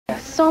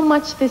so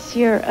much this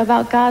year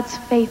about God's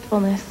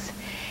faithfulness.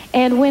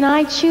 And when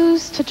I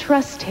choose to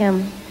trust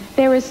Him,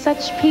 there is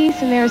such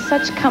peace and there is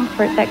such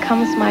comfort that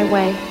comes my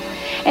way.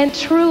 And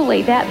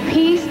truly, that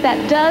peace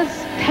that does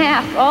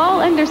pass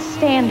all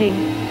understanding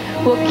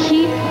will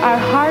keep our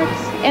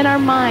hearts and our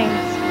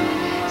minds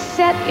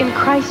set in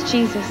Christ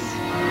Jesus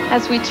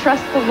as we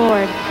trust the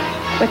Lord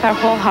with our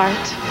whole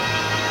heart.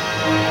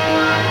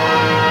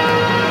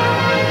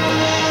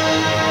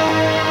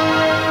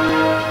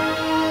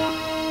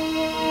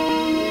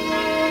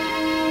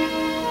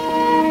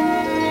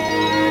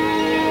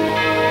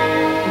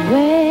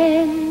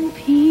 When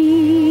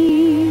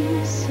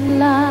peace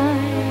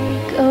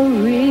like a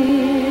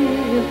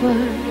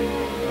river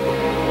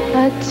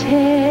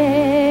attended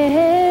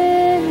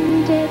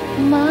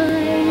my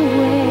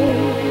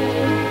way,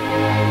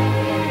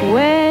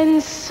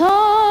 when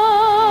sorrows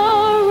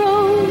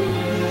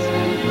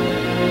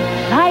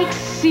like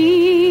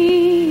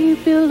sea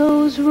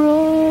billows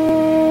roll,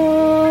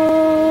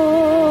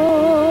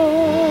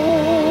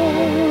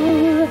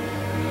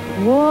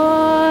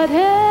 whatever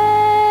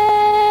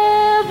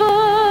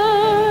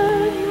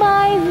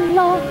my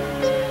lot,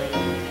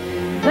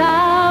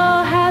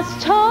 Thou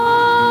hast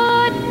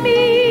taught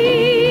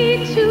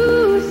me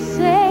to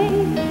say,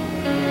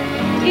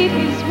 it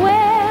is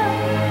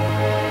well,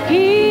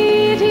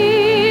 it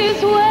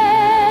is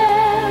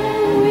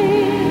well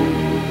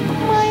with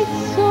my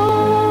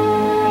soul,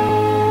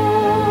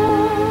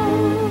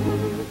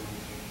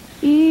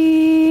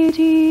 it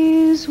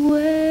is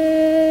well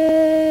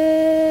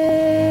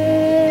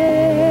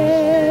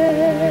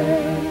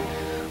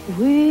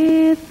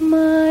with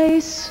my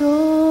soul,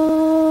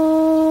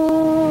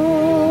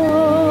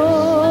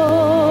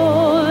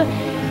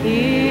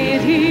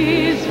 it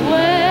is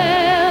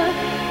well,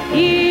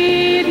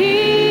 it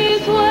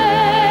is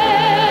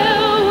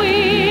well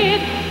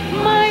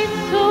with my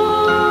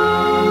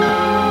soul.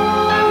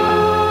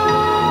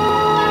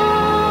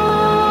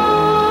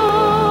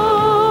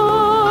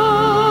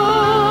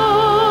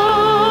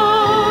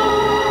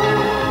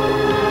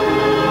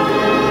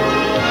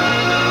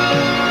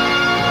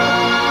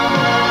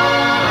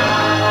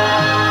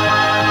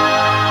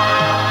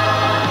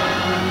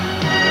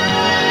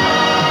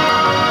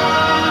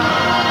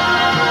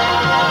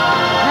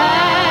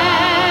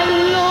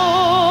 And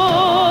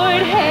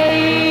Lord,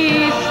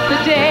 haste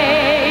the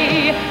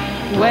day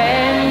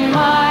when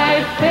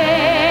my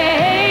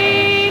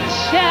faith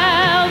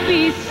shall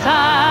be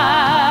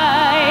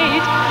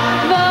sight.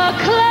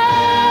 The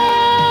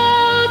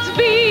clouds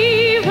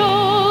be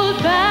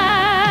rolled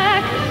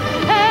back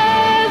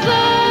as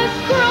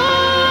a scroll.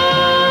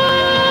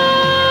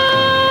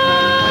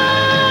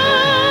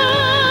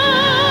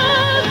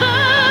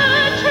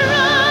 The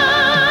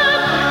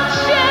trump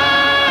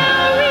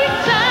shall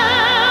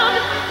resound,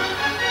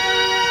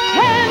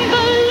 and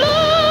the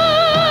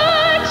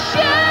Lord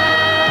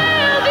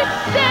shall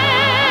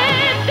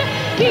descend.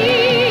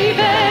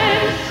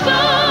 Even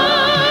so,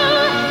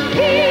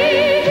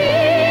 it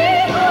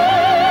is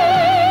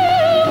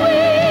well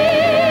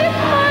with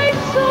my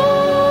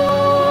soul.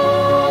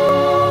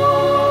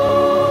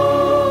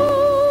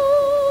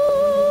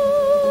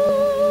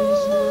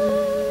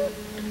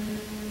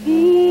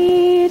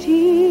 It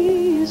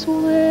is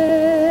well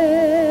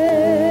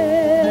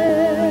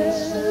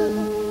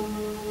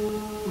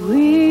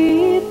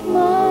with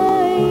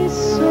my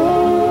soul.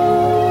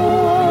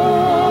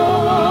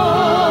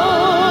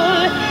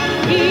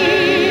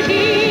 It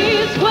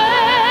is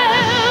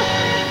well,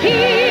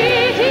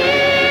 it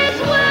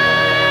is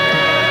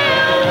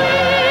well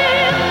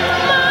with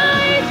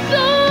my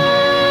soul.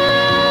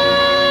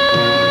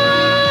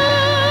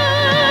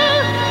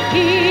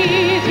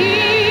 It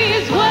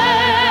is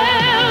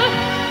well,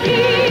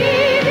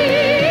 it is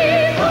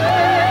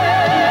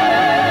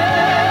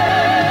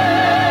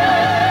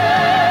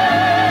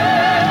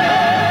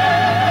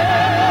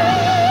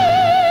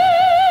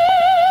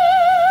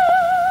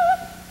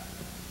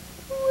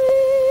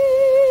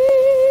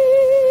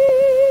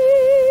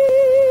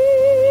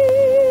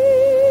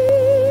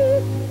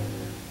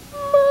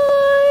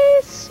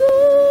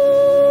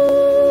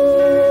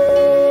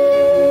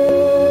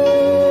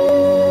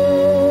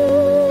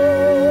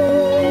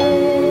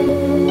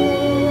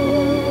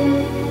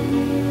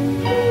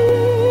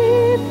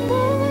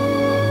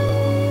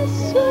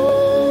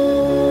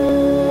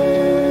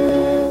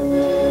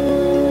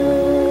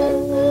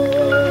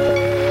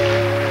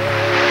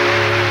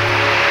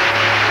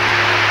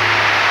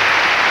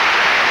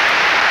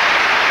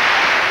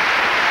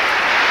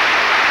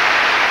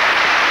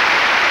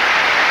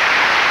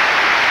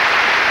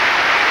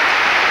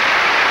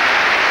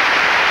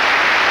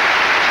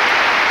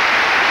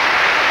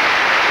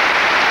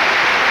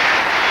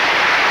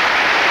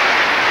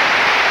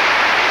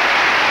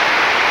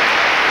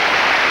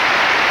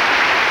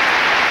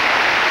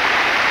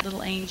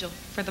Little angel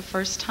for the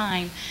first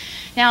time.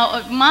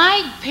 Now,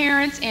 my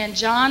parents and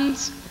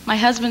John's, my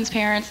husband's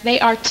parents,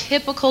 they are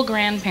typical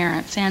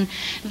grandparents, and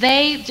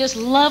they just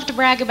love to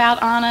brag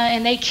about Anna,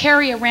 and they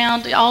carry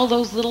around all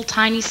those little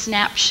tiny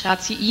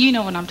snapshots. You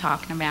know what I'm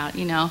talking about,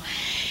 you know.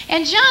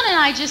 And John and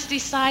I just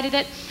decided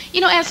that,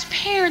 you know, as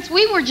parents,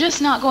 we were just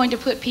not going to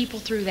put people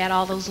through that,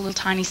 all those little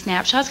tiny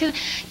snapshots, because,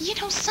 you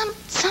know,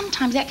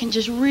 sometimes that can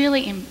just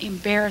really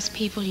embarrass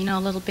people, you know,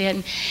 a little bit,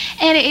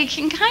 and it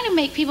can kind of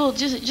make people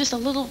just a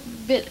little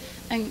bit.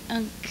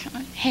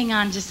 Hang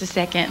on just a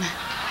second.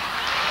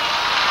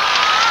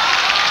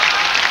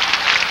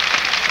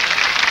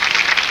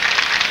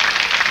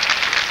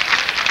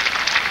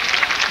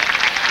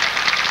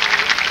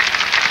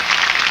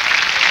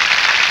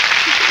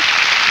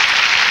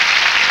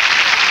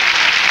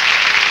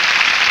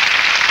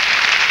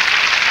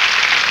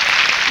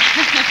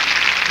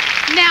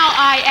 Now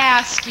I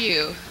ask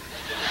you,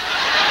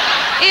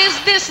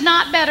 is this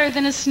not better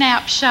than a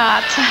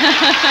snapshot?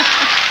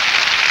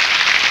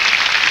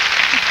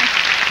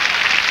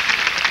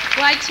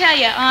 Well, I tell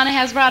you, Anna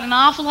has brought an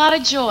awful lot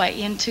of joy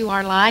into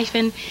our life,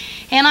 and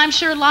I'm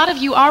sure a lot of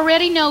you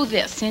already know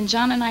this, and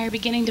John and I are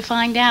beginning to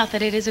find out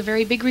that it is a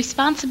very big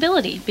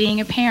responsibility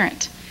being a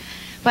parent.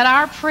 But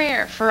our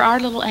prayer for our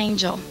little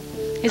angel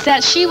is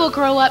that she will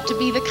grow up to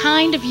be the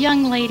kind of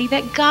young lady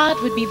that God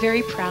would be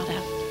very proud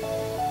of,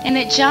 and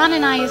that John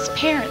and I as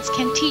parents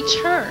can teach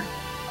her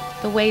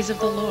the ways of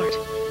the Lord.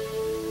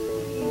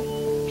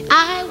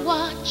 I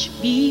watch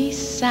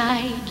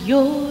beside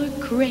your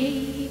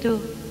cradle,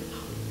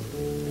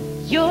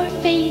 your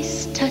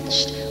face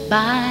touched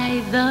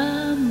by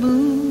the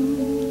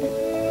moon.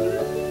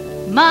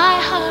 My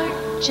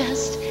heart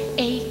just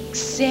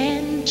aches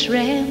and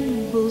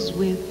trembles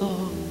with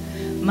all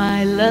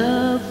my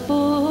love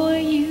for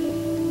you.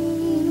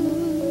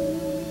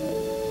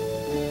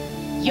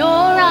 Your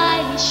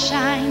eyes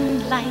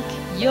shine like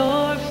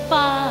your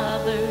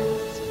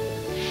father's,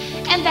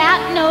 and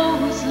that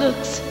nose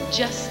looks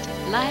just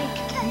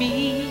like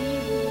me.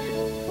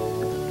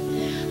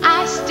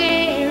 I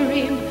stare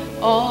in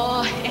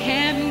awe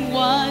and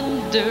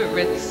wonder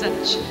at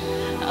such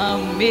a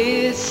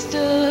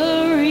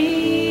mystery,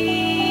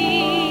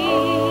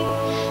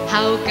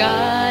 how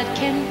God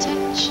can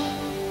touch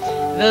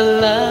the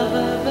love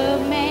of a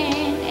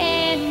man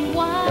and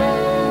wife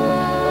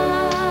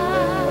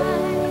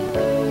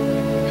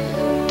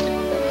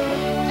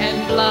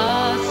and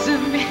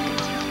blossom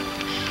it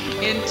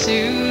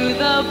into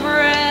the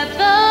breath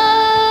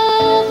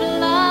of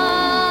life.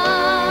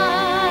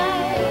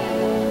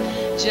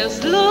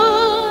 Just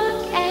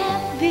look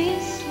at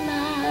this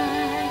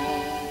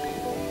life.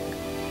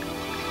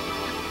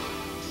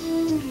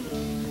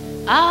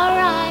 Our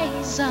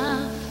eyes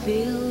are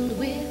filled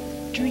with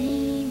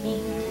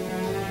dreaming.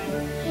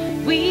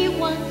 We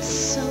want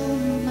so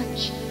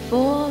much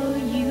for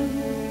you,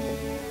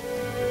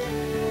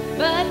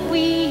 but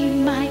we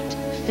might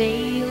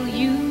fail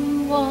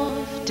you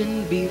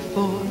often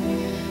before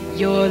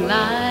your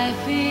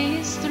life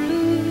is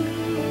through.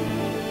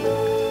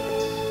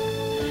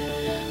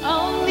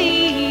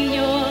 Only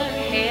your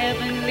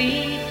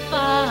heavenly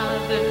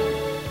Father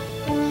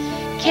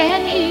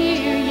can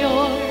hear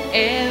your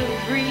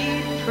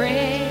every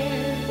prayer.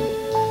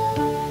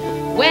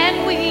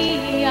 When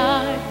we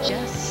are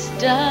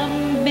just a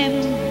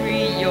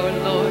memory, your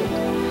Lord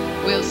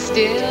will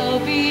still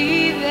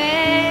be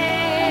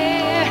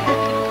there.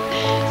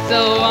 So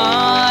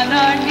on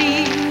our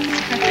knees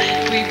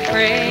we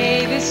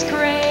pray this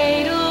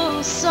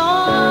cradle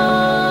song,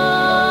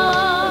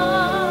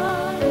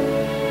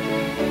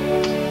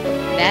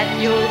 that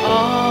you'll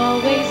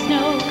always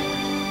know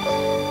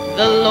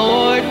the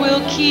Lord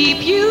will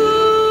keep you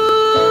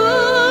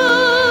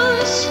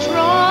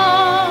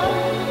strong.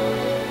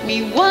 We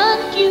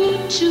want you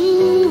to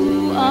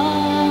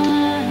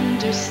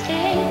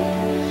understand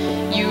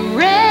you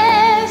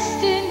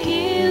rest in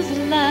His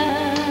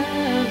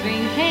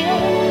loving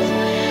hands,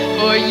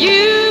 for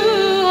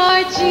you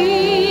are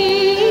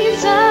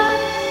Jesus'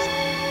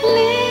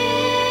 little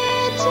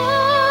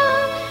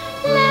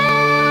lamb.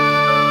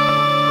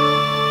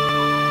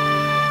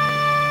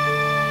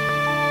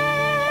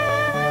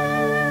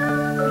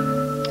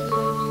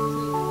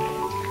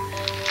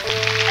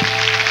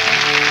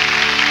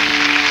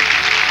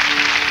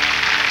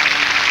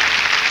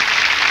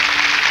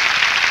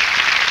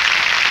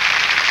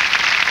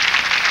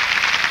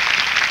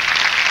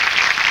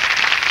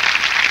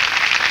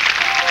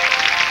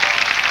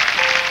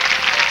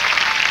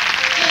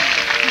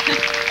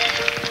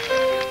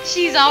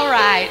 She's all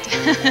right.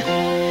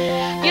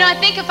 You know, I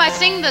think if I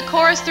sing the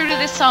chorus through to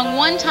this song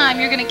one time,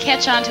 you're going to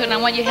catch on to it, and I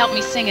want you to help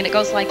me sing it. It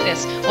goes like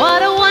this.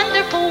 What a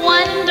wonderful,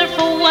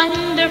 wonderful,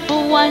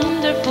 wonderful,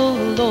 wonderful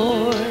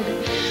Lord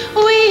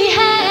we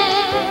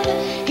have.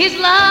 His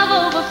love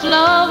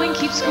overflowing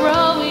keeps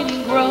growing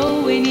and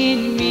growing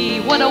in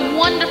me. What a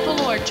wonderful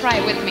Lord. Try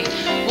it with me.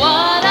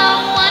 What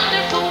a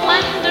wonderful,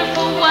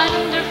 wonderful,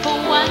 wonderful,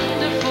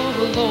 wonderful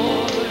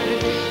Lord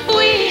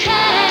we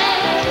have.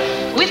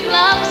 With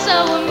love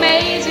so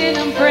amazing,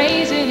 I'm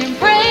praising and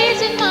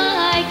praising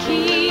my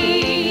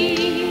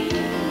King.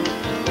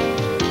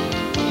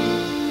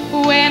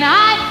 When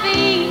I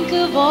think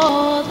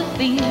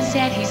things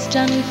that he's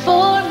done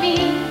for me.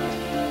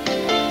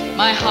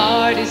 My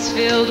heart is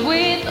filled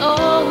with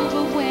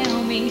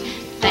overwhelming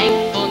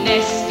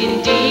thankfulness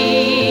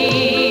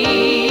indeed.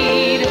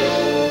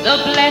 The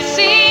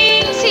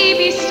blessings he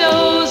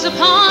bestows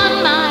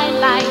upon my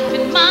life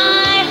and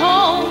my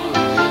home.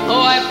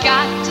 Oh, I've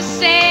got to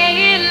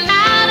say it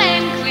loud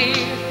and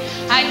clear.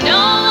 I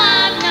know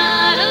I'm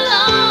not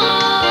alone.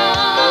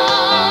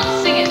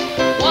 Sing it.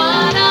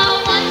 What a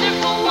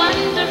wonderful,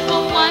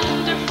 wonderful,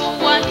 wonderful,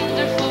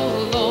 wonderful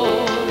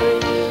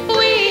Lord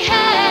we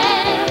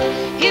have.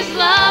 His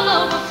love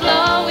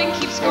overflowing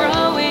keeps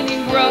growing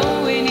and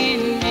growing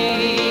in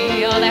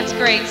me. Oh, that's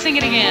great. Sing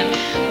it again.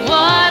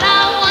 What a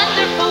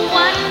wonderful,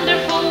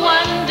 wonderful,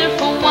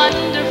 wonderful,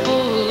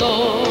 wonderful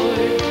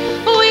Lord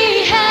we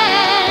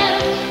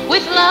have.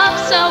 With love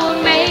so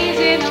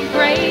amazing, I'm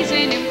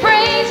praising and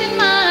praising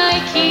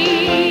my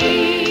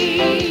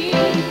King.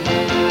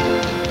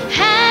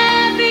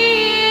 Happy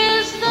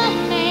is the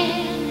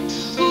man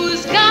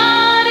whose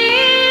God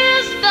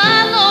is the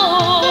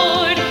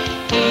Lord.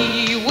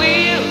 He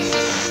will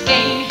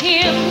sustain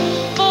him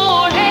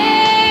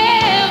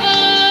forever.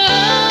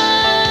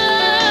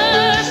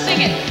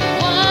 Sing it.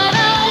 What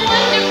a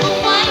wonderful,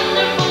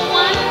 wonderful,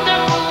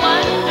 wonderful,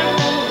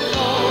 wonderful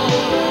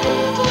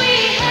Lord we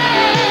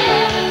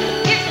have.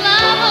 His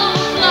love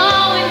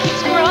overflowing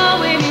keeps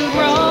growing and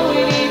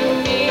growing in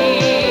me.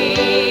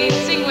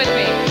 Sing with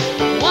me.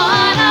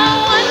 What a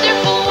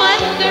wonderful,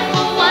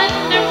 wonderful,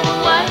 wonderful,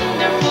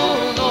 wonderful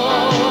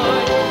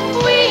Lord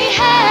we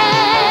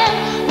have.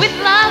 With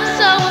love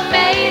so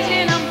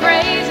amazing, I'm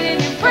praising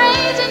and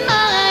praising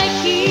my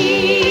King.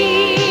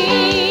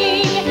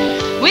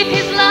 With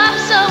his love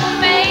so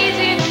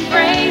amazing, I'm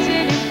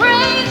praising and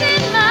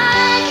praising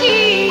my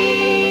King.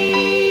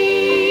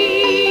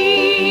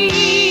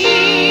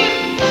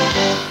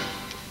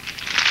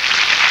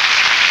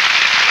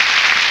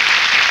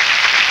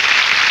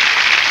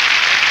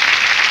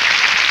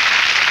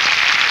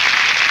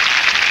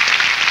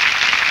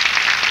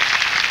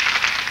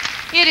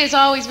 It is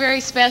always very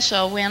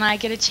special when I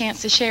get a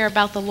chance to share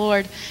about the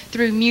Lord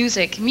through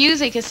music.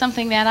 Music is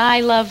something that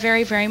I love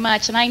very, very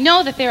much. And I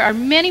know that there are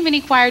many,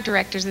 many choir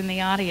directors in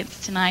the audience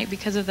tonight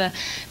because of the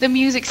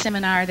music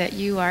seminar that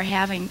you are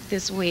having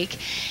this week.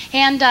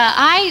 And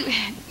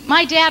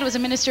my dad was a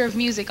minister of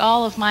music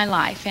all of my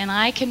life. And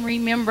I can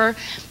remember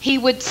he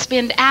would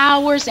spend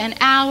hours and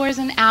hours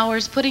and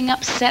hours putting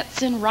up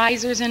sets and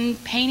risers and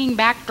painting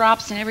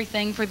backdrops and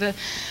everything for the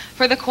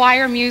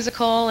choir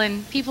musical,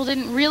 and people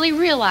didn't really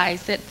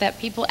realize that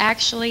people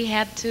actually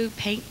had to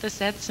paint the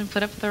sets and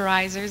put up the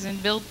risers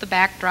and build the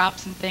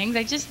backdrops and things.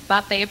 They just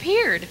thought they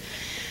appeared.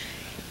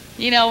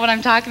 You know what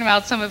I'm talking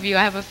about, some of you,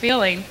 I have a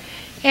feeling.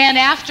 And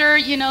after,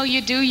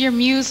 you do your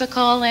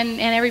musical and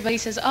everybody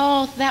says,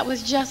 oh, that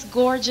was just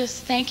gorgeous,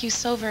 thank you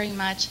so very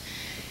much.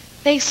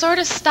 They sort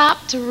of stop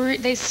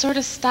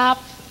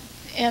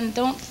and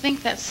don't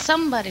think that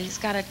somebody's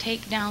got to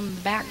take down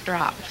the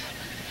backdrop.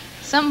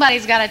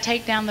 Somebody's got to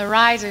take down the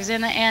risers.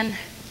 And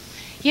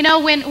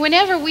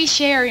whenever we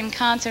share in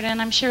concert, and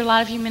I'm sure a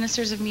lot of you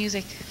ministers of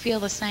music feel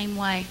the same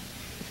way,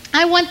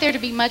 I want there to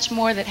be much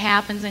more that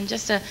happens than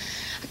just a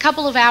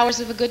couple of hours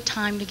of a good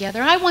time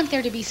together. I want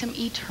there to be some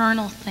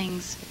eternal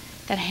things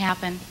that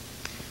happen,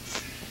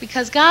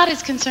 because God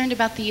is concerned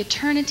about the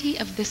eternity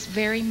of this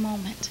very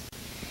moment.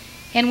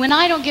 And when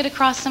I don't get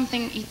across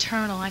something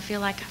eternal, I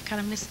feel like I've kind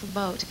of missed the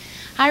boat.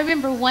 I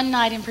remember one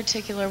night in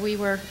particular, we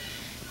were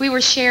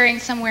sharing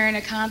somewhere in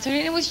a concert,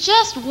 and it was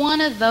just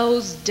one of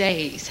those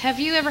days. Have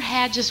you ever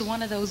had just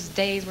one of those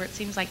days where it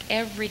seems like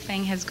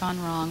everything has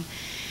gone wrong?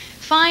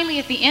 Finally,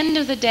 at the end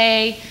of the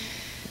day,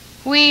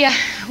 we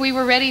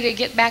were ready to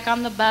get back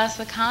on the bus.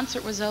 The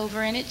concert was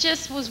over, and it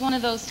just was one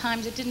of those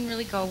times it didn't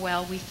really go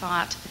well, we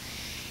thought.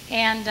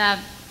 And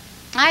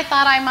I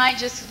thought I might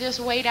just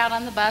wait out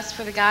on the bus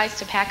for the guys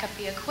to pack up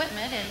the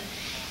equipment,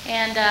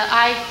 and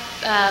I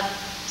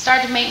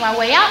started to make my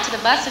way out to the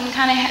bus and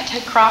kind of had to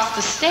cross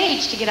the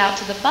stage to get out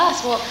to the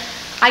bus. Well,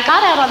 I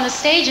got out on the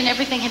stage and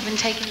everything had been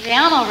taken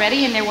down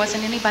already, and there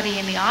wasn't anybody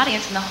in the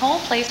audience, and the whole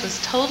place was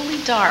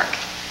totally dark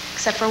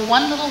except for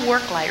one little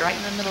work light right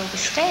in the middle of the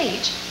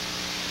stage.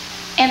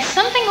 And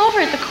something over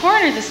at the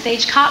corner of the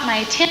stage caught my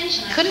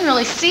attention. I couldn't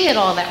really see it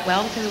all that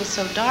well because it was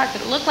so dark,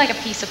 but it looked like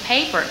a piece of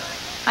paper.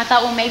 I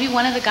thought, well, maybe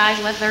one of the guys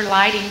left their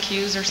lighting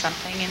cues or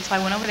something, and so I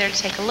went over there to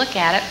take a look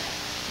at it.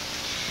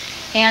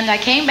 And I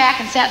came back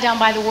and sat down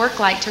by the work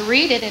light to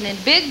read it, and in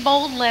big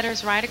bold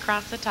letters right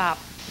across the top,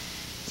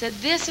 it said,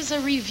 "This is a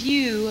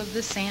review of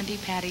the Sandi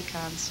Patti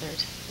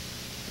concert."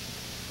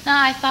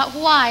 Now I thought,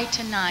 why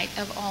tonight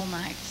of all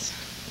nights?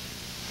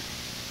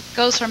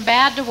 Goes from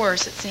bad to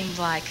worse, it seems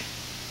like.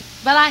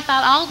 But I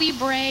thought, I'll be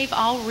brave,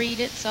 I'll read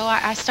it. So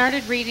I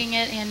started reading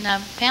it and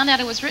found out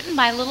it was written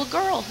by a little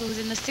girl who was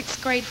in the 6th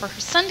grade for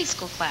her Sunday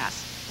school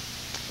class.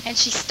 And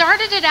she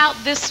started it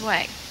out this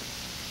way.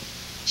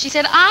 She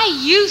said, "I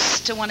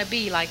used to want to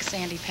be like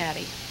Sandi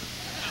Patti."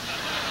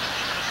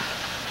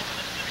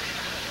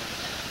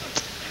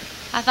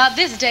 I thought,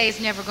 this day is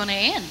never going to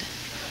end.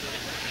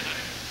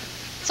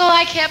 So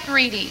I kept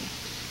reading.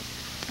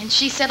 And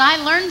she said, I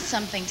learned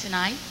something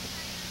tonight.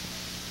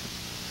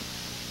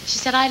 She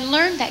said, I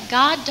learned that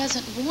God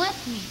doesn't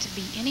want me to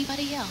be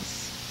anybody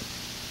else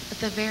but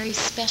the very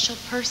special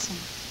person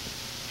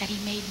that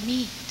he made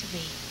me to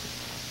be.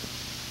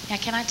 Now,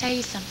 can I tell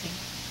you something?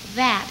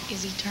 That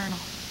is eternal.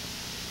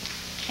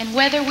 And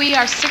whether we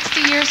are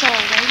 60 years old,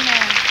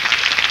 amen,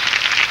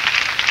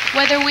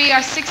 whether we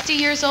are 60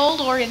 years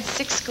old or in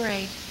 6th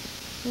grade,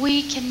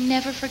 we can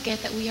never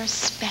forget that we are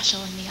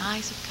special in the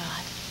eyes of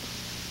God.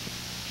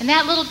 And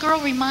that little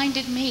girl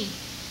reminded me.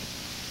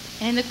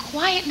 And in the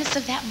quietness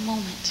of that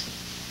moment,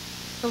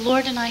 the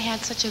Lord and I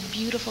had such a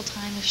beautiful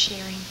time of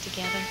sharing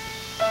together.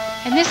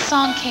 And this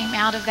song came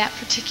out of that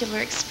particular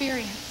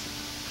experience.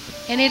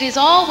 And it is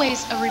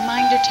always a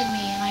reminder to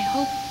me, and I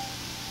hope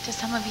to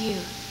some of you,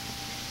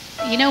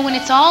 you know, when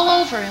it's all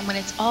over and when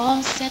it's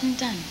all said and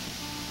done,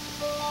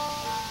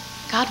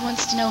 God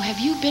wants to know, have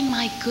you been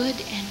my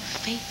good and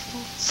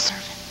faithful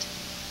servant?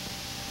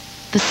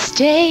 The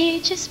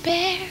stage is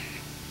bare.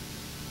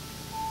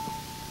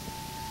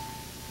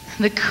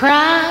 The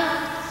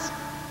crowds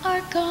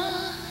are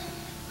gone.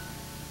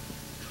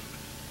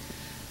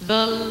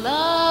 The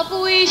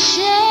love we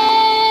shared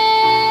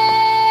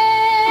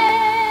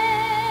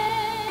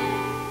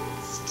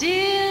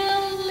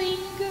still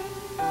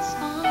lingers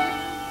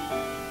on.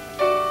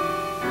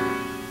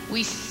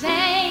 We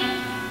sang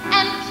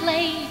and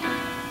played,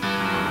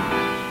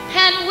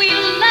 and we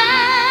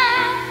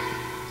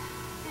laughed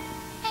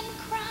and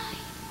cried,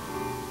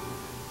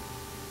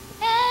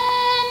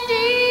 and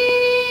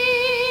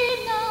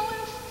in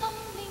our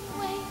fumbling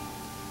way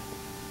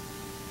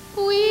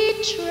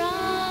we tried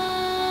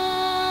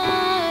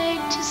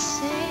to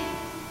say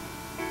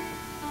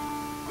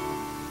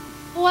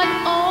what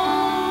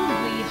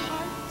only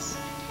hearts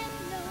can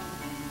know,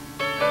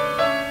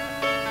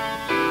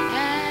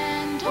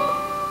 and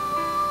all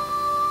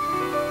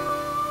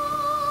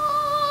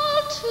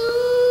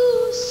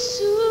too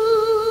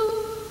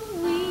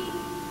soon we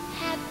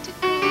had to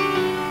go.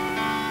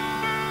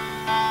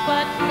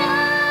 But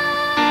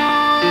now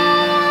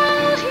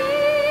here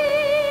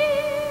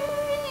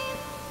in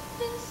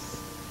this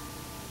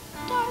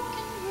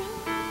darkened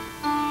room,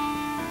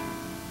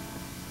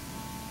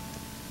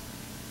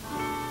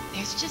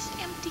 there's just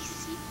empty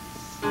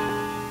seats.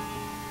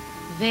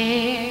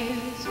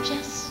 There's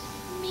just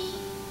me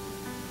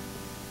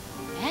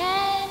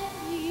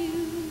and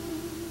you.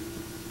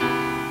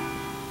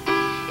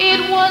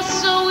 It was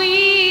so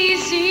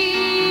easy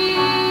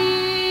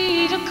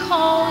to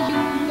call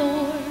you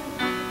Lord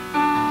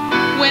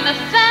when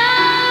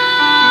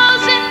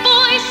 1,000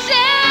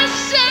 voices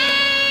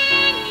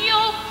sang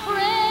your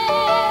praise.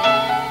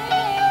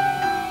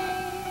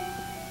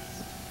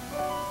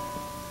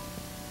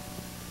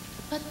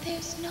 But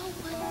there's no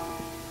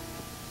one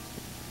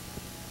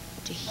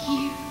to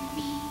hear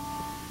me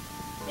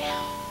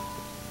now.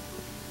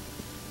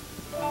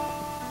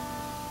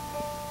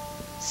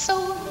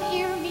 So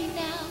hear me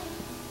now.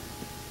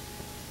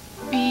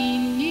 Be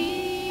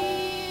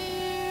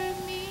near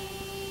me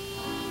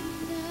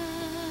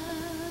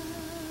now.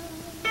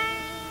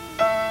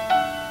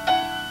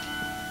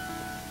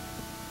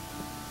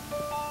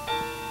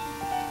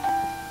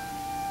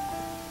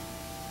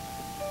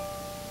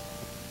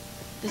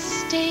 The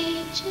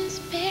stage is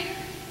bare.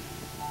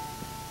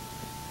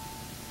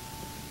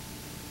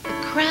 The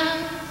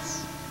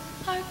crowds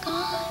are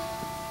gone.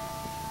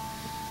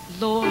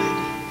 Lord,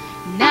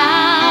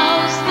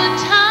 now's the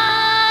time.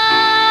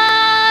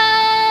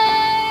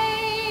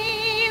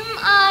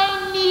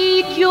 I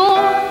need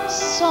your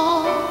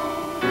song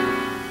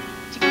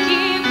to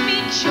give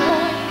me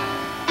joy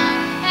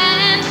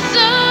and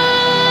certainty.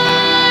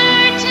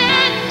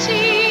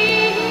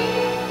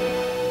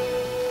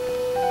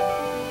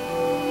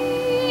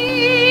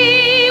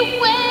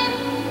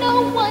 When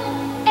no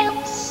one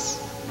else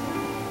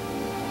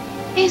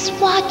is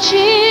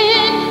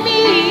watching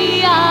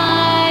me,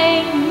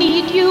 I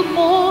need you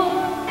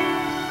more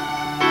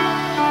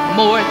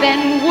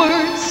than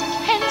words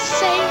can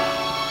say.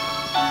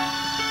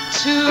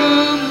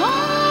 Tomorrow's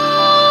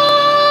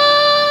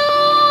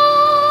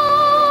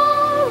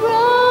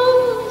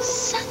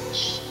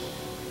such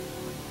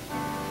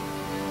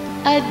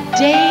a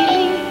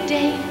daily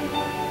day,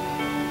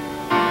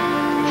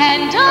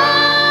 and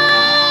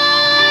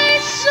I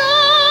so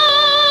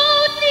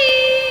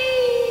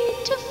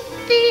need to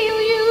feel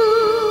you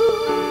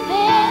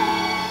there,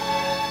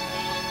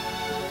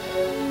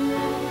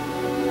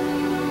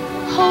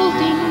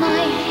 holding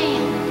my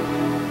hand.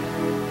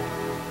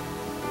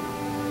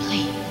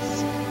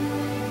 Please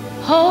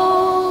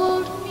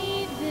hold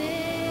me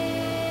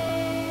there.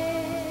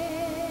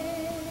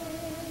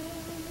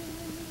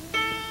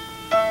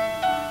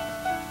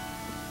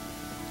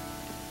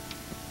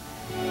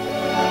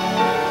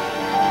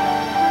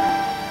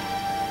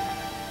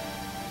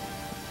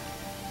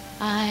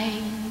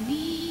 I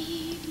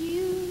need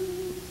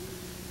you,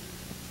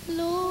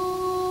 Lord.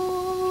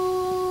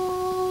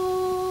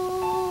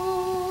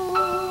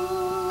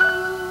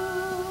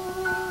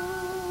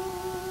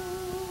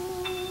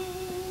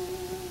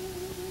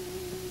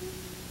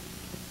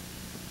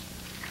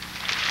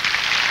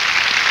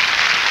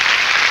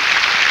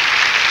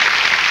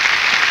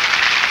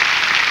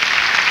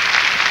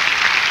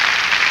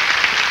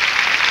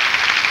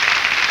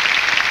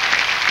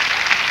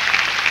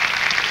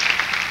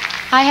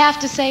 I have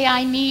to say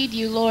I need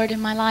you, Lord, in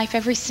my life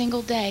every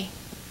single day.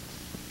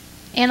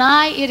 And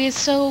it is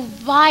so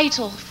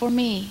vital for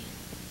me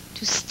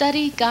to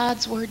study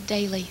God's Word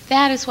daily.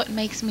 That is what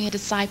makes me a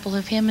disciple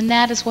of Him, and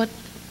that is what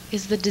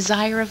is the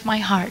desire of my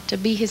heart, to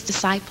be His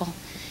disciple.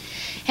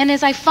 And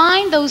as I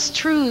find those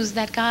truths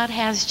that God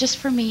has just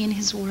for me in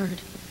His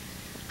Word,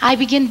 I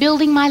begin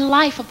building my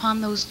life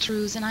upon those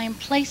truths, and I am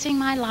placing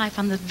my life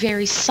on the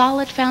very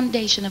solid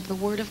foundation of the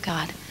Word of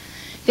God.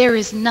 There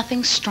is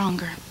nothing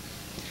stronger.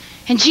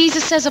 And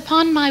Jesus says,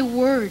 upon my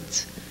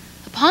words,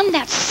 upon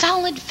that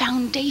solid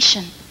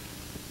foundation,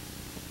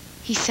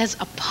 He says,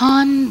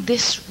 upon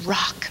this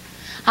rock,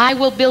 I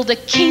will build a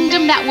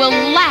kingdom that will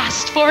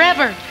last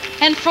forever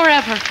and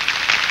forever.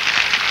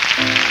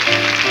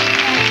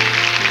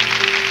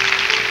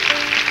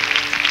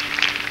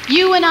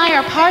 You and I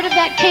are part of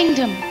that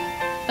kingdom,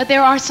 but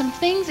there are some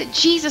things that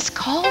Jesus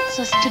calls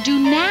us to do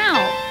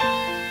now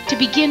to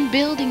begin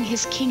building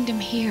His kingdom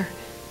here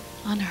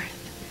on earth.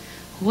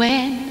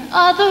 When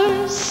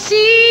others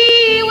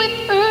see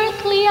with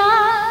earthly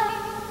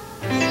eyes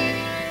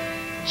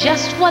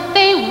just what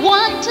they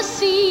want to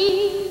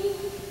see,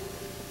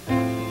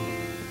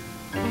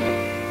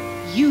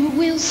 you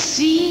will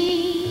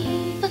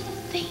see the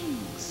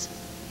things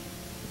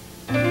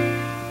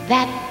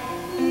that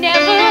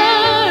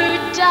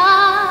never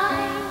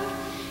die.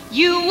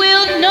 You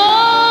will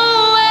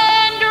know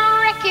and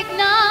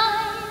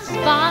recognize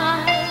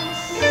by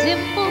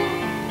simple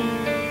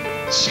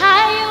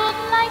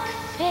childlike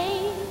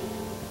faith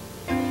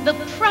the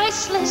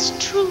priceless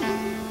truth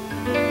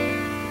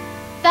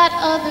that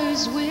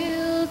others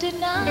will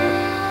deny.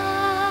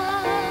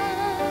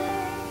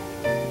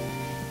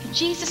 And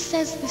Jesus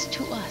says this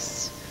to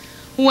us.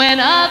 When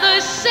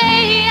others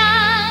say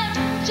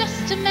I'm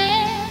just a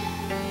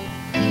man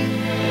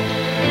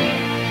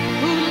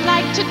who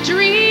liked to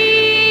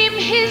dream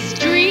his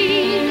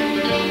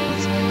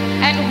dreams,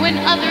 and when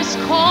others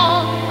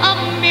call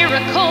a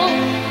miracle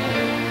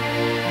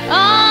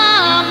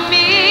a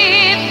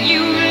myth,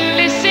 you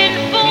listen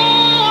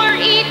for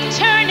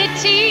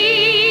eternity.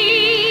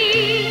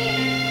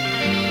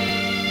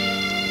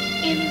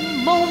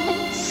 In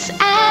moments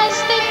as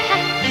they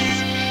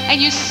pass,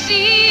 and you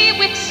see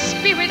with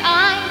spirit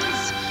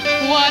eyes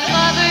what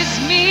others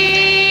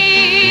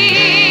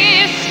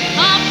miss.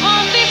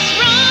 Upon this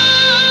rock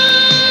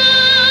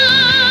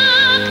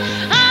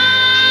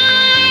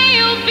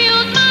I'll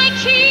build my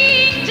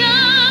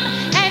kingdom,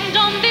 and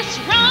on this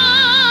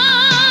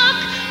rock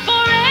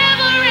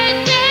forever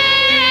and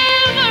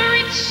ever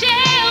it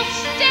shall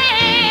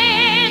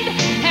stand,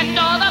 and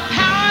all the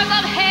powers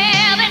of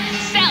hell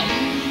itself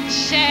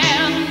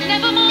shall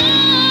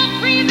nevermore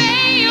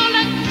prevail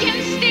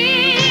against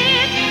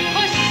it,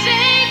 for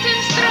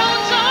Satan's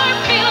thrones are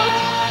built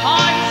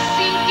on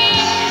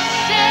sinking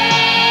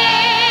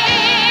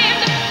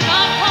sand.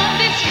 Upon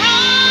this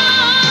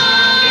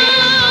rock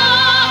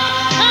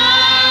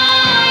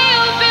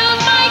I'll build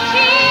my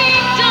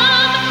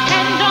kingdom,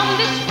 and on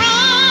this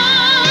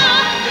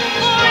rock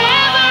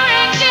forever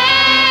and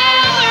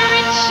ever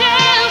it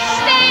shall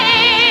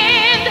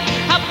stand.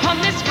 Upon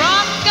this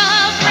rock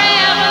of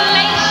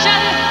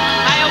revelation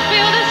I'll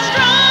build a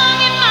strong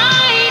and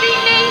mighty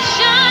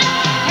nation,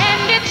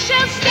 and it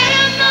shall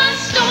stand the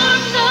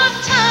storms of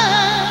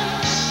time.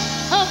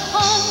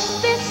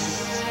 Upon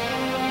this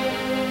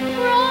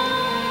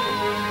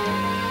rock.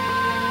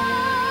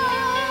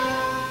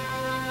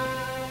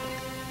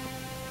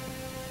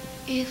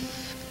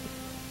 If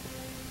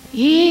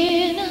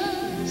in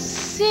a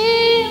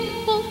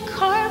simple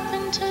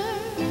carpenter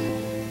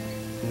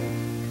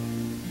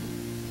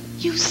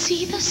you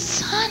see the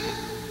Son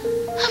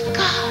of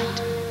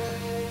God,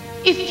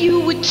 if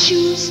you would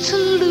choose to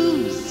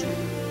lose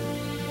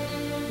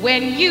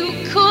when you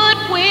could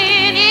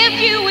win,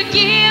 if you would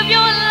give your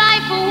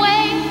life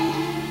away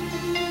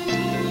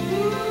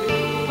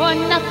for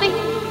nothing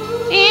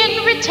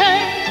in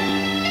return,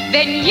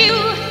 then you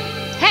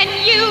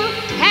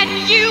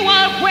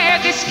are where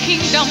this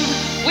kingdom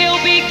will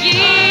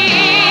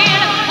begin.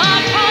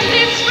 Upon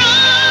this rock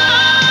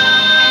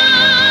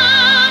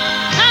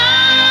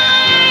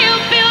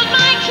I'll build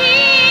my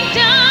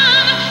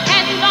kingdom,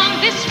 and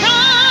on this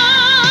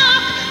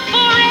rock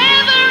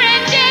forever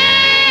and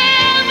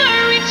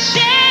ever it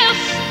shall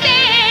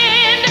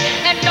stand,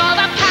 and all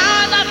the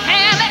powers of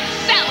hell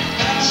itself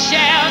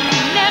shall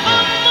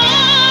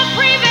nevermore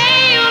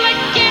prevail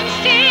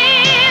against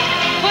it,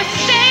 for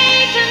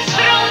Satan's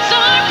thrones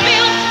are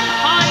built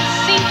on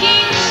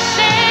sinking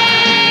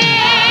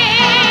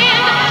sand.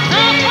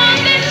 Upon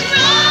this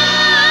rock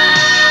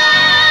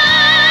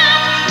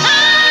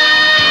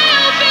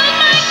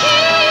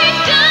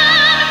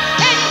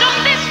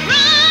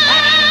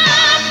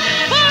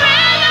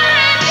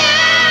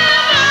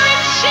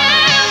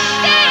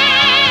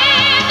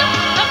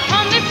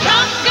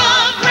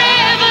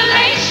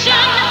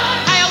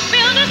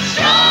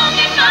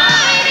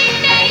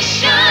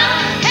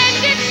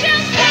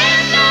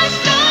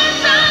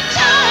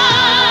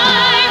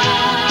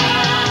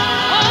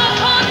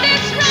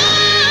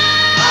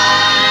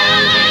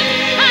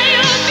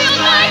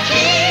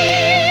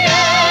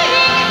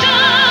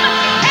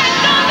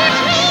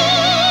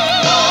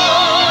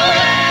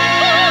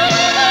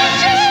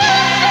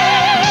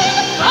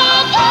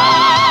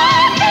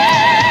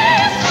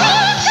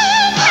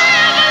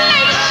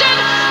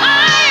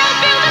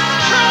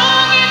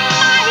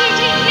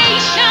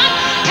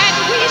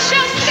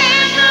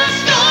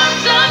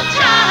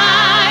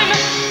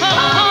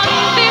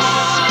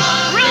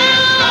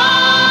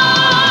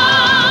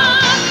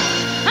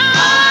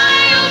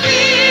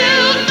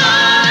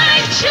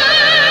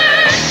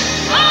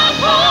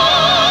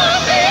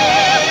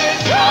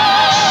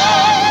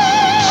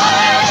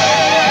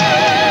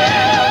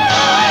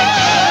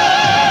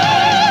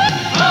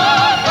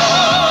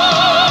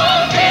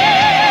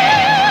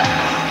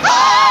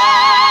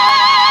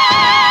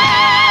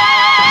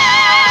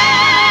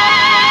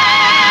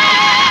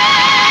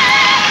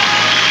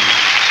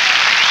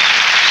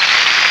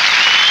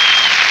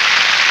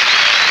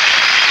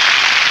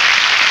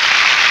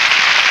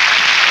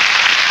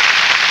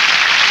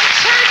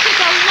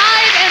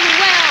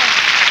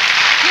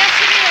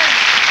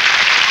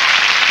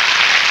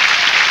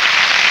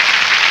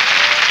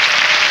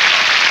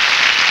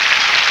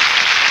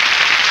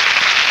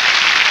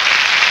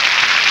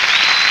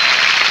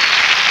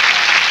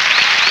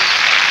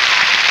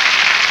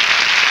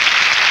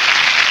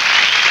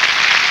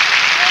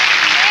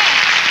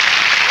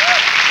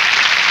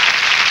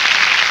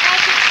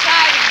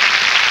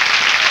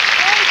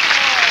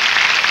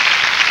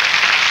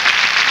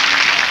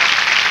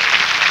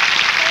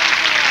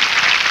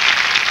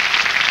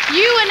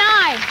and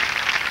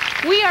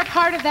I, we are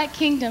part of that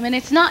kingdom, and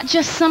it's not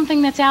just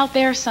something that's out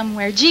there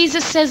somewhere.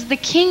 Jesus says the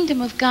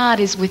kingdom of God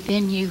is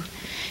within you.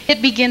 It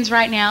begins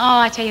right now. Oh,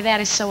 I tell you, that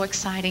is so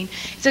exciting.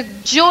 It's a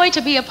joy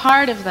to be a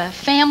part of the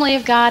family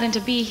of God and to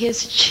be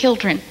His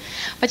children.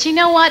 But you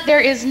know what? There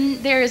is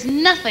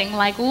nothing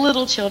like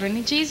little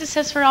children. Jesus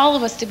says for all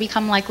of us to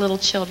become like little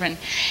children.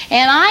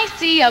 And I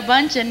see a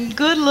bunch of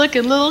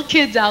good-looking little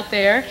kids out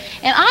there.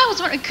 And I was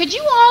wondering, could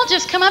you all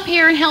just come up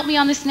here and help me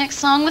on this next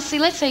song? Let's see,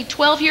 let's say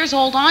 12 years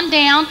old on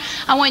down.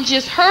 I want you to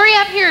just hurry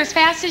up here as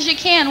fast as you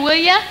can, will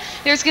you?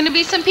 There's going to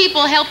be some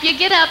people help you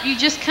get up. You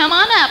just come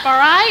on up, all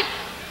right?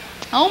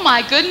 Oh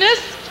my goodness.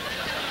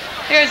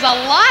 There's a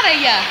lot of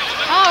you.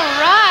 All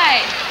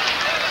right.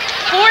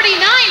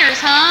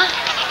 49ers, huh?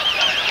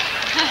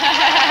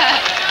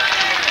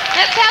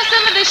 Let's have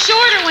some of the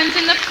shorter ones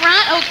in the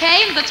front,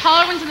 okay? The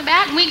taller ones in the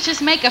back. And we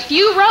just make a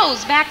few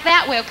rows back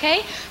that way,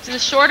 okay? So the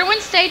shorter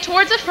ones stay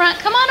towards the front.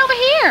 Come on over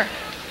here.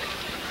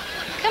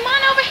 Come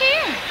on over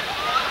here.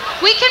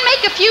 We can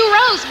make a few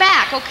rows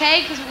back,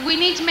 okay? Because we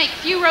need to make a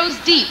few rows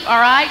deep,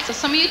 all right? So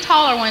some of you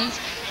taller ones,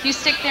 you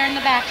stick there in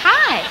the back.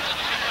 Hi.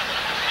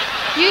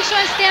 You just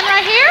want to stand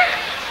right here?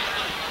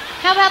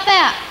 How about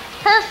that?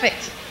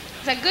 Perfect.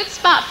 It's a good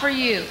spot for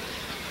you.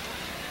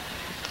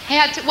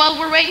 Well,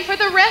 we're waiting for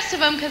the rest of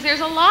them because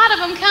there's a lot of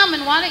them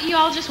coming. Why don't you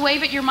all just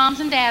wave at your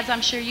moms and dads?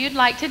 I'm sure you'd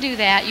like to do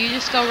that. You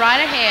just go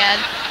right ahead.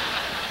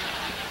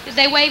 Did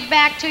they wave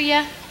back to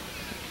you?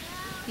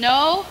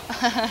 No?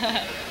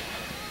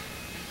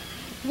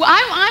 Well,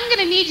 I'm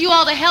going to need you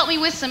all to help me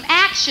with some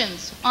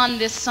actions on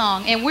this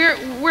song. And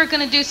we're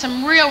going to do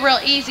some real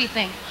easy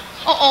things.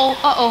 Uh-oh,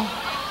 uh-oh.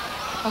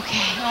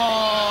 Okay.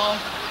 Oh,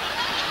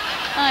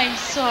 I'm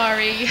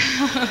sorry.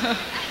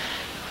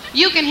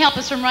 You can help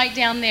us from right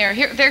down there.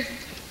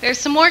 There's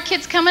some more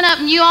kids coming up,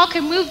 and you all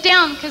can move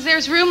down because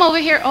there's room over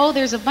here. Oh,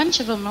 there's a bunch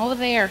of them over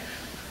there.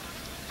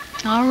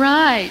 All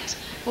right.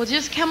 Well,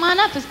 just come on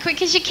up as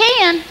quick as you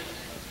can.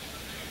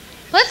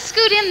 Let's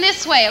scoot in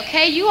this way,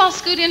 okay? You all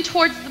scoot in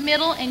towards the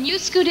middle, and you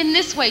scoot in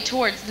this way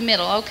towards the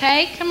middle,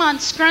 okay? Come on,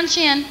 scrunch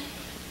in.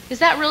 Is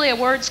that really a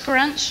word,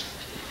 scrunch?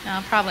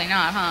 No, probably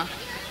not, huh?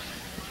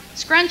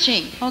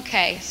 Scrunching.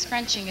 Okay,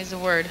 scrunching is a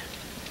word.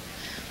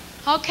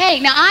 Okay,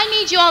 now I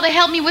need you all to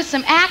help me with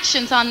some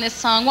actions on this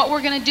song. What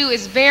we're going to do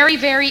is very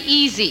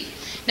easy.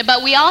 Now,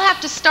 but we all have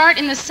to start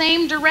in the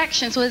same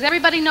direction. So does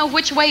everybody know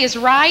which way is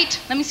right?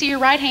 Let me see your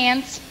right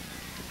hands.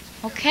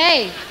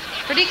 Okay,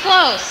 pretty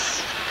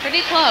close.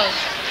 Pretty close.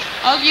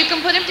 Oh, you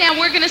can put them down.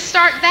 We're going to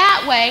start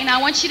that way. Now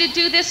I want you to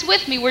do this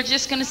with me. We're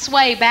just going to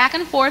sway back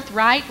and forth,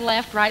 right,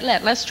 left, right,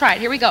 left. Let's try it.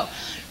 Here we go.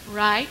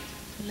 Right,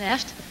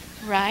 left,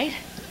 right,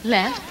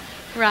 left,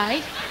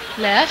 right,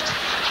 left,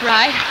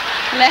 right,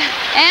 left,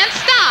 and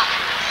stop.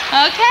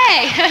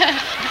 Okay.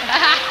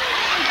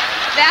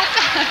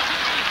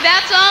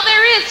 That's all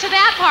there is to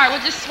that part.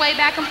 We'll just sway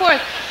back and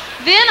forth.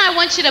 Then I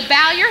want you to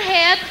bow your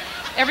head.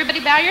 Everybody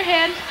bow your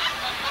head.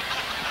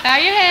 Bow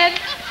your head.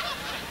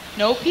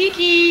 No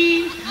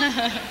peeking.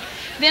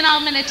 Then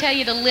I'm going to tell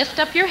you to lift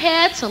up your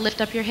head, so lift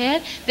up your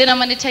head. Then I'm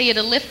going to tell you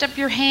to lift up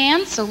your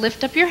hands, so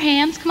lift up your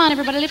hands. Come on,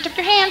 everybody, lift up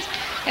your hands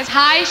as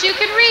high as you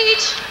can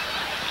reach.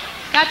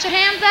 Got your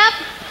hands up?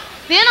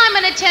 Then I'm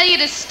going to tell you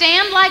to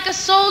stand like a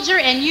soldier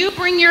and you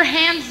bring your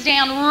hands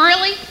down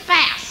really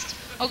fast,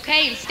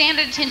 okay? And stand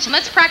at attention.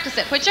 Let's practice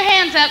it. Put your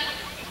hands up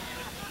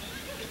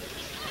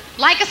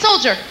like a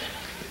soldier.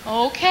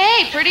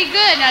 Okay, pretty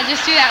good. Now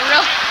just do that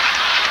real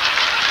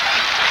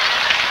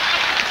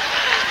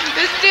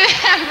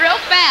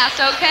fast,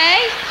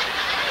 okay?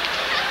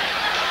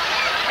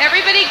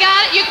 Everybody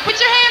got it? You can put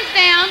your hands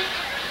down.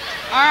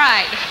 All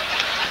right.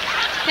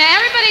 Now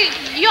everybody,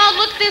 you all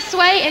look this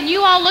way and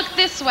you all look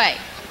this way.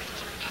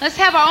 Let's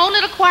have our own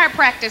little choir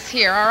practice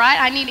here, all right?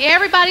 I need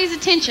everybody's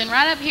attention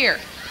right up here.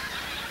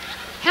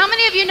 How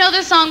many of you know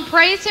the song,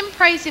 Praise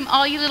Him,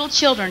 All You Little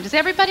Children? Does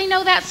everybody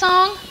know that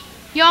song?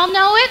 You all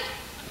know it?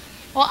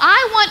 Well,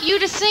 I want you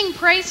to sing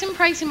Praise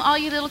Him, All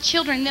You Little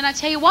Children. And then I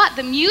tell you what,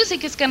 the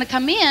music is going to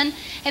come in,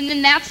 and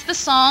then that's the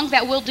song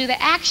that we'll do the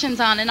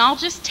actions on. And I'll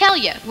just tell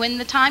you, when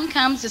the time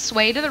comes to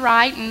sway to the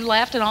right and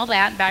left and all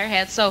that, and bow your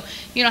head, so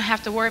you don't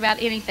have to worry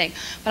about anything.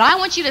 But I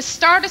want you to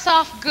start us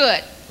off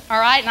good, all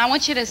right? And I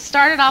want you to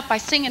start it off by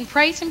singing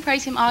Praise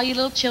Him, All You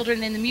Little Children,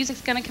 and then the music's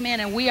going to come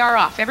in, and we are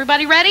off.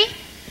 Everybody ready?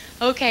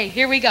 Okay,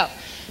 here we go.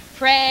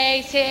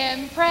 Praise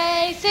Him,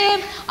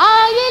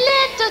 all you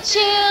little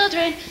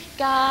children.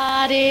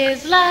 God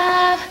is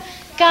love,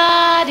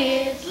 God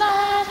is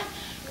love.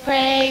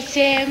 Praise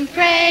Him,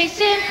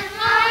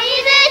 all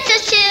you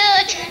little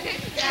children.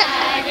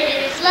 God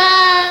is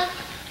love,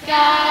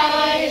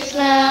 God is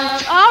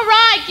love. All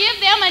right, give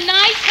them a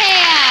nice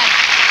hand.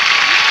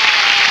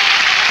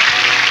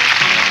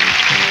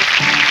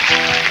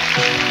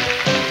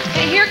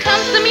 Okay, here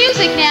comes the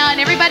music now, and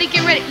everybody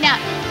get ready. Now,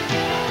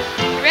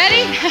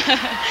 ready?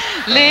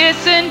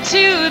 Listen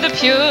to the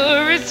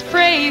purest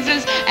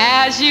praises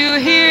as you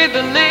hear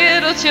the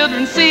little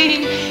children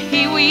sing.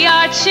 Here we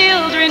are,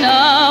 children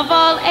of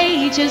all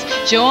ages.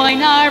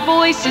 Join our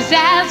voices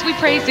as we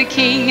praise the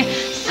King.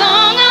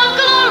 Song of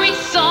glory.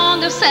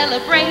 song of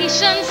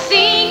celebration,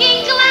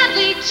 singing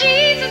gladly,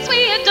 Jesus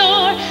we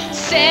adore,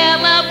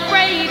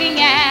 celebrating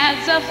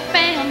as a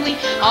family,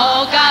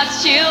 all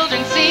God's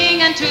children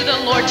sing unto the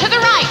Lord. To the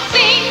right,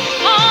 sing,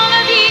 all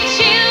of ye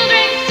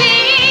children,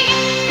 sing,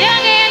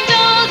 young and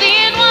old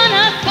in one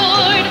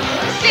accord,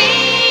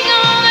 sing,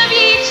 all of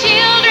ye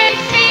children,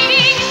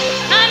 sing,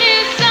 a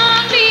new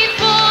song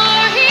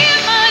before him,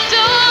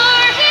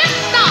 adore him,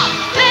 stop,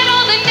 let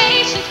all the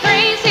nations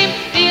praise him,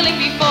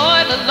 kneeling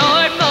before the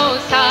Lord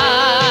Most High.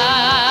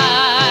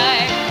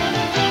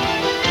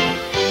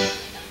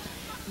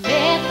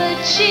 Let the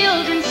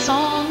children's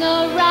song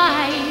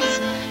arise,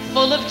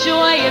 full of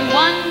joy and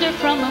wonder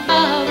from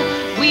above.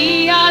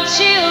 We are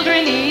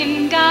children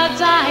in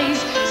God's eyes,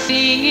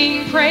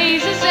 singing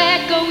praises,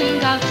 echoing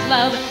God's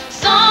love.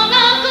 Song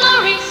of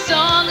glory,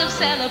 song of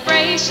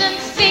celebration,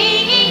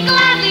 singing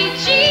gladly,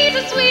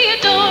 Jesus we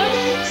adore,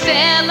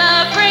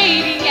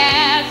 celebrating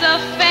as a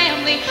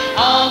family,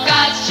 all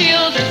God's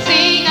children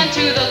sing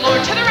unto the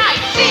Lord. To the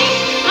right, sing,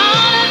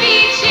 all of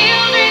ye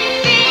children,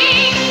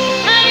 sing,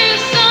 a new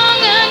song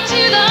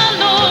unto the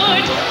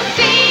Lord.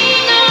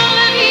 Sing, all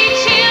of ye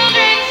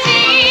children,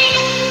 sing,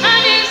 a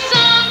new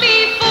song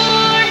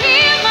before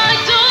him,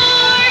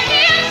 adore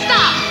him,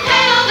 stop,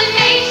 let all the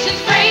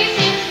nations praise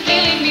him,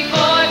 kneeling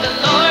before the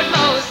Lord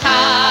Most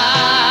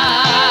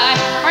High.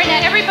 All right,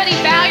 now everybody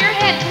bow your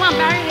head, come on,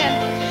 bow your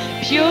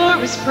head.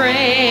 Purest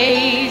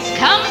praise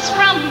comes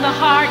from the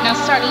heart. Now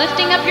start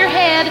lifting up your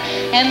head,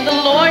 and the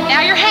Lord,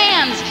 now your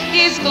hands,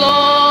 is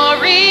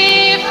glorified.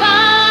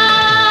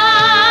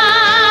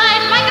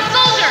 Like a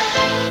soldier.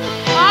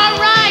 All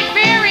right,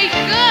 very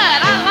good.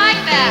 I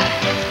like that.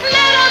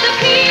 Let all the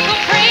people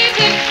praise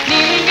him,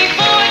 kneeling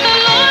before the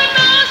Lord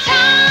Most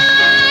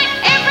High.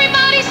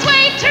 Everybody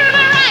sway to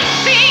the right,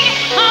 sing,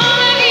 all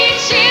of ye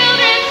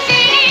children,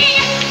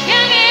 sing,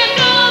 young and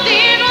old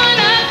in one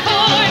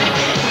accord.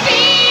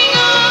 Sing,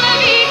 all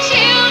of ye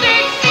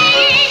children,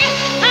 sing,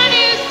 a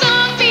new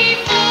song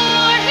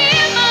before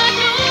him,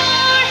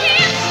 adore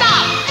him,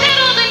 stop, let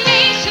all the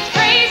nations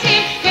praise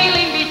him,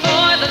 kneeling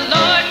before the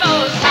Lord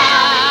Most High.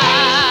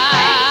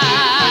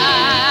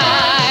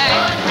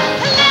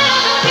 Let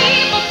all the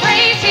people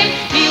praise him,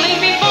 kneeling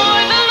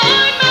before the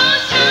Lord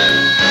Most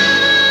High.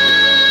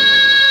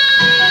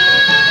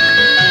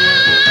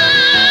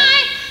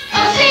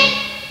 Oh, sing.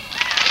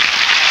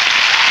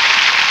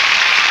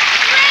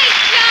 Great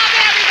job,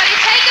 everybody.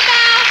 Take a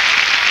bow.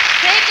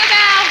 Take a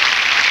bow.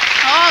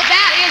 Oh,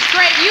 that is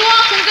great. You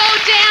all can go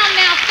down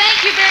now.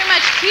 Thank you very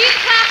much. Keep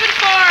clapping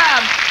for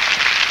them.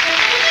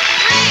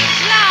 Great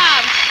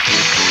job.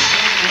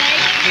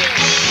 Thank you.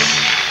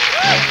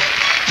 Woo.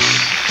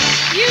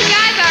 You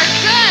guys are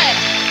good.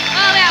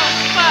 Oh, that was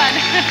fun.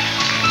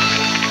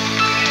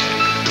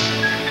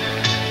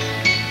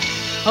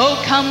 Oh,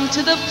 come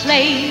to the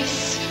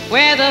place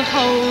where the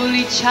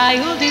Holy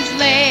Child is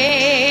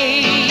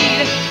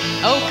laid.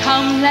 Oh,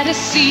 come, let us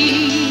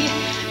see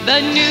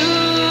the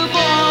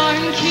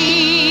newborn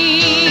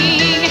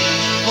King.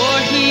 For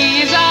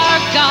he is our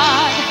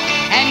God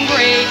and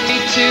greatly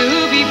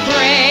to be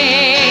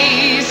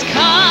praised.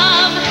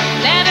 Come,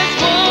 let us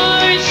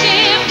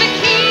worship the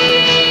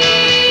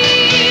King.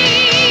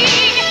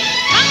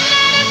 Come,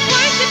 let us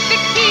worship the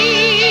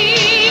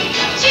King.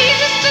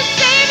 Jesus the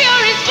Savior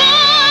is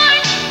born,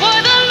 for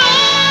the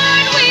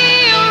Lord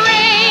will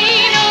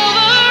reign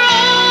over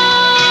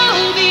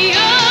all the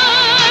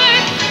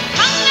earth.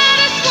 Come, let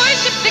us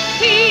worship the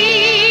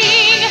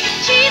King.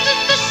 Jesus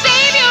the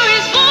Savior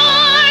is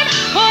born,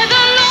 for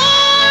the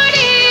Lord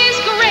is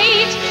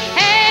great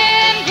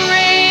and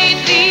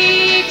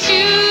greatly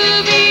to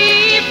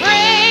be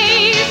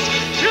praised.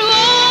 Through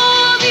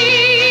all the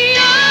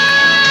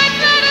earth,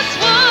 let us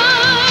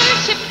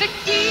worship the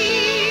King.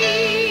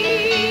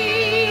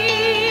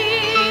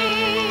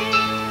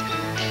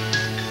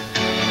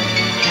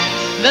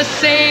 The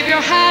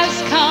Savior has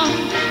come,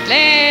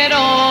 let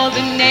all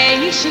the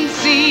nations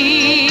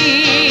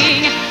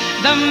sing.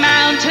 The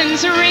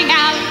mountains ring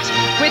out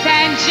with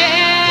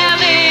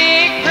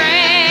angelic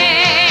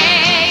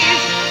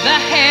praise. The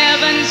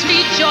heavens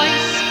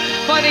rejoice,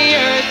 for the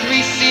earth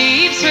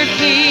receives her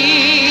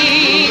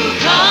King.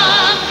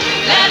 Come,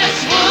 let us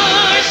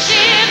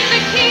worship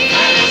the King.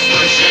 Let us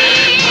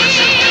worship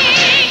the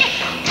King.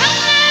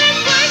 Come, let us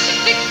worship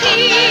the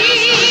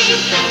King.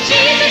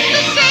 Jesus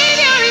the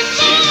Savior is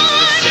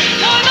born,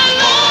 for the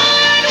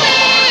Lord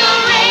will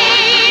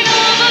reign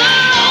over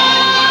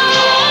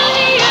all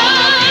the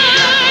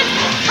earth.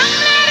 Come,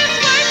 let us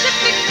worship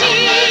the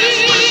King.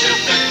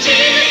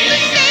 Jesus the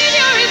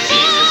Savior is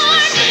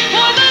born,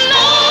 for the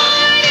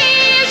Lord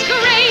is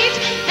great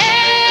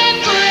and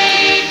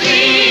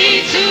greatly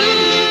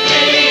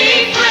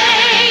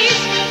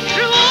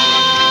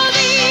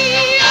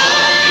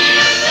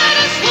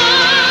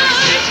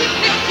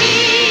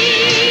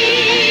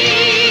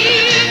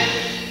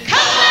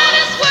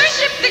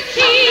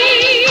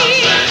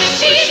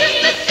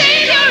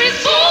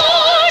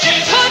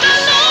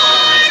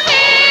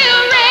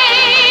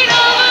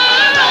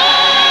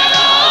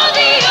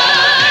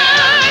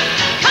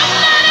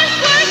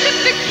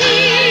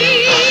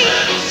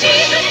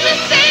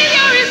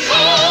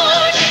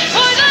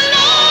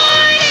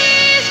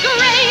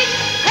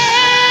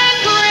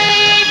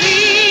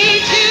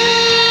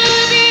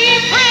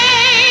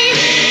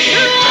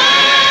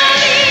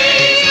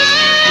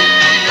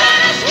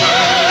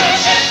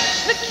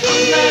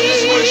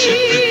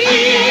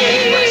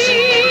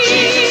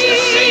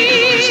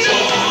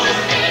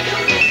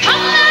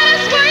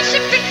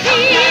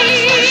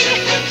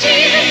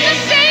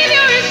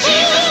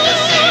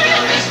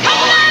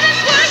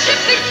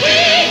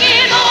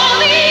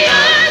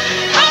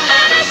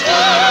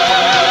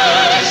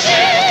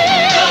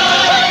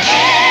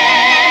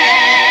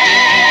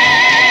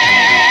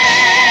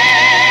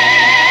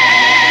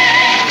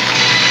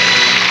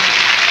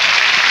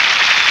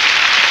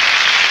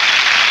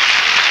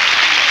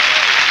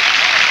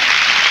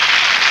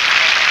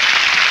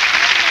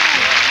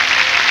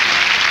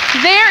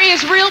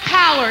is real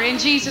power in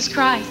Jesus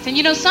Christ. And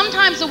you know,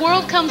 sometimes the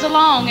world comes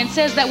along and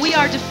says that we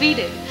are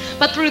defeated.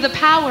 But through the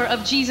power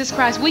of Jesus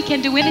Christ, we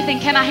can do anything.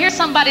 Can I hear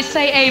somebody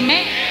say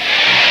amen?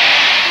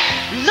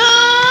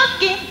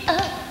 Looking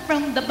up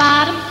from the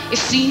bottom, it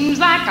seems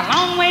like a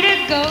long way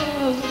to go.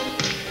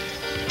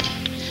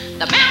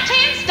 The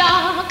mountain's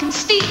dark and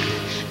steep,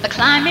 the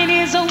climbing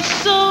is oh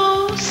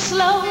so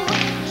slow.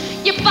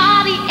 Your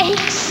body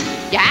aches,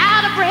 you're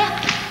out of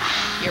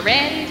breath, you're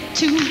ready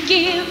to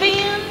give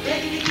in.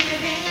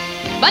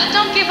 But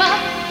don't give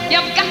up,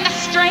 you've got the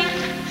strength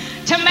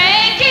to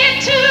make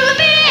it to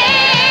the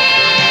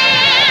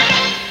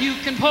end. You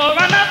can pour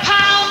on the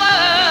power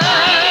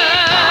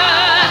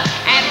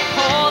and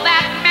pull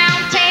that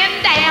mountain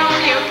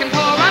down. You can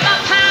pour on the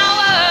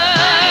power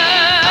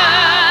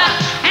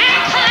and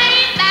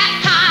claim that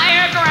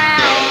higher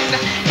ground.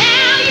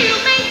 Now you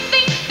may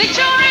think that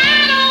you're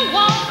in a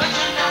wall,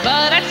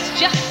 but it's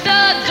just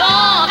a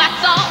door,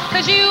 that's all.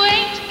 'Cause you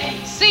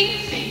ain't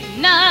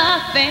seen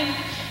nothing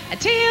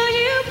until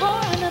you pour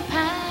on the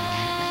power.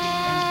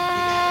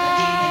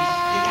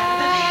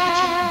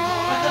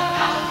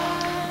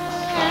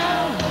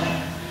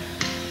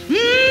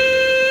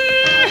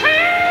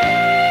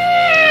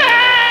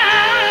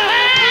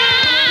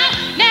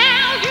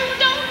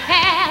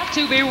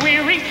 Be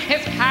weary,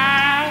 His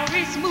power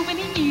is moving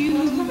in you.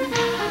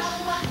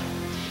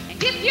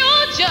 And if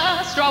you'll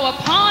just draw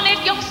upon it,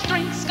 your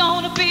strength's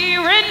gonna be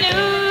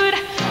renewed.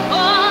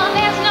 Oh,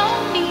 there's no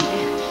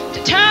need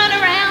to turn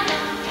around.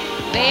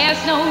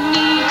 There's no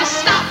need to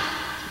stop.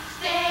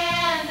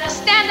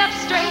 Stand up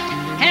straight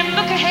and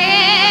look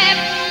ahead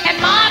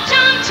and march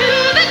on to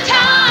the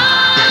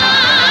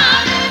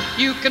top.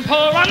 You can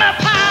pour on the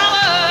power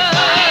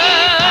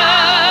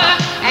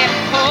and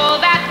pull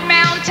that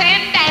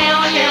mountain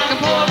down. You can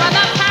pour on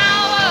the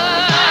power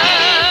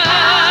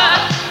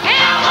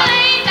and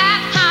claim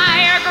that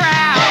higher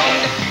ground.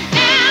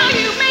 Now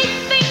you may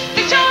think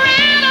that you're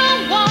in a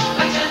wall,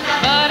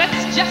 but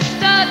it's just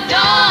a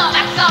door,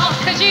 that's all.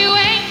 'Cause you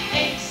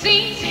ain't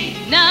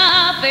seen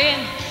nothing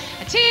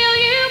until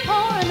you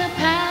pour on the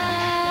power.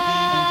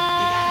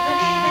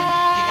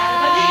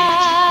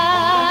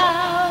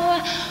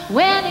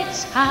 When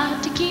it's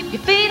hard to keep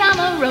your feet on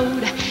the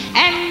road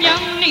and you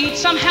need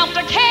some help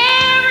to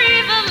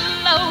carry the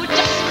load,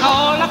 just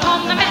call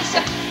upon the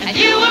Master and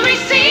you will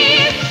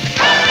receive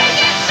courage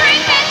and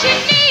strength that you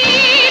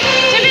need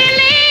to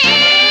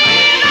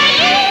believe that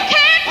you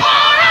can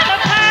pour on the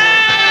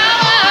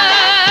power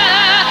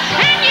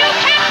and you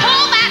can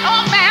pull that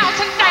old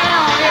mountain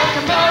down. You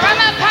can pour on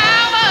the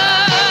power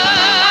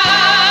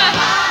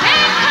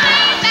and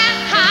claim that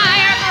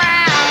higher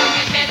ground.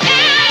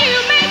 Now you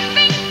may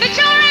think that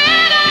you're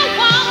in a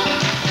wall,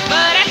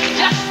 but it's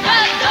just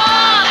a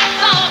door,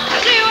 that's all.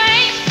 'Cause you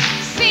ain't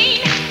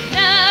seen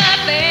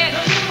nothing.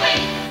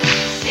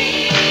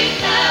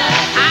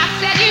 I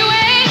said you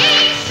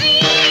ain't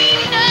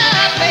seen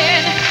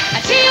nothing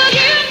until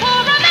you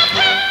pour on the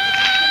power.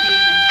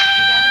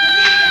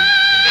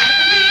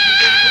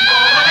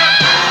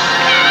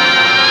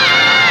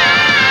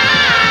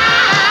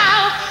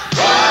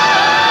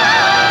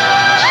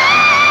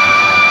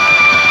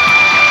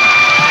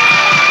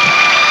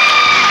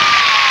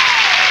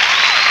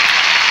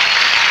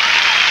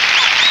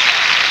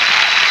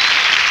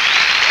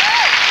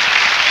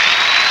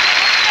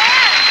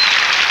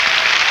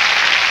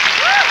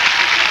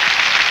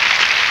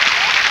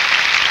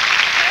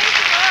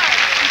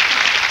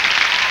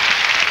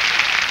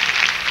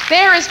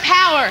 There is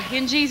power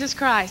in Jesus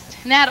Christ,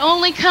 and that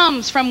only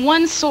comes from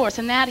one source,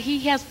 and that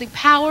He has the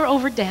power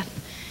over death.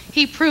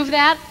 He proved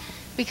that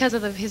because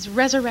of His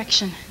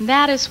resurrection. And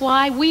that is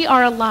why we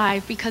are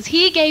alive, because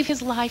He gave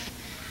His life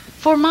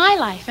for my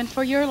life and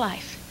for your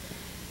life,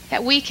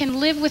 that we can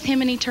live with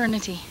Him in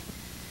eternity.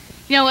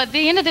 You know, at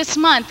the end of this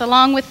month,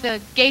 along with the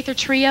Gaither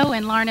Trio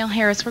and Larnell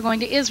Harris, we're going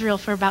to Israel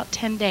for about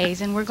 10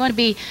 days, and we're going to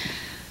be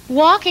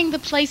walking the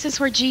places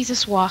where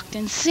Jesus walked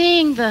and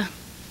seeing the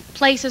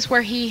places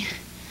where He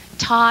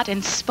taught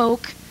and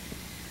spoke.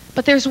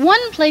 But there's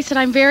one place that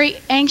I'm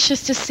very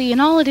anxious to see,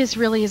 and all it is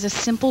really is a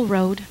simple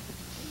road.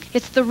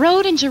 It's the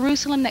road in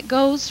Jerusalem that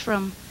goes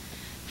from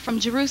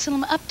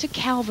Jerusalem up to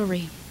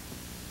Calvary.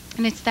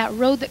 And it's that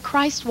road that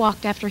Christ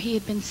walked after He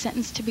had been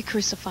sentenced to be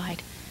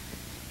crucified.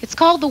 It's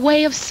called the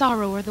way of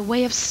sorrow, or the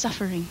way of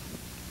suffering.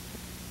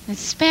 In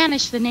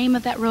Spanish, the name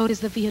of that road is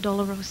the Via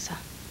Dolorosa.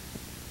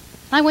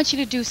 I want you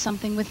to do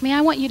something with me.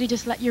 I want you to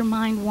just let your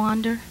mind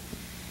wander.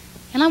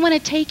 And I want to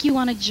take you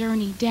on a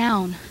journey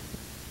down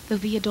the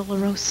Via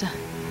Dolorosa.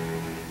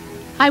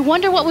 I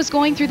wonder what was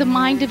going through the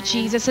mind of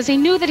Jesus as He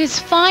knew that His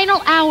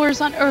final hours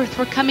on earth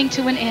were coming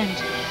to an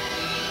end.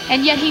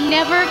 And yet He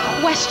never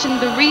questioned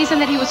the reason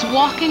that He was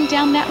walking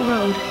down that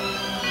road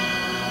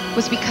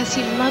was because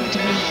He loved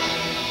me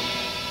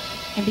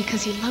and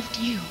because He loved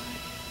you.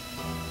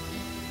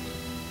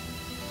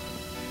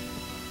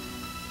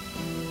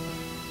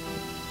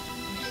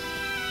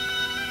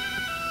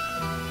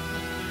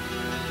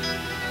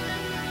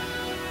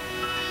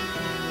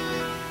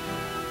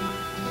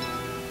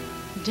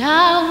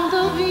 Down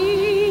the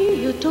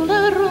Via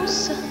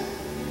Dolorosa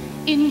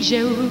In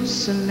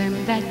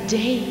Jerusalem that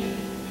day,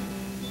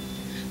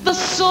 the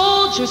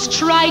soldiers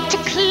tried to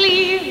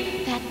clear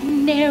that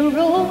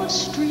narrow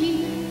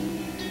street,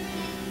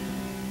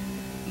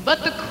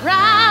 but the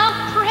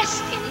crowd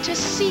pressed in to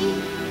see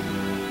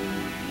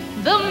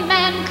the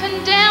man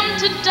condemned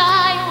to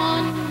die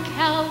on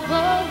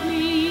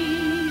Calvary.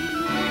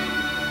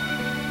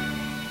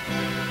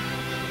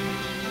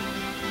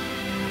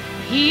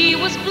 He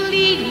was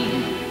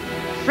bleeding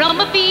from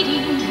a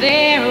beating.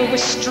 There were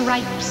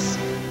stripes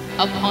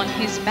upon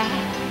his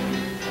back,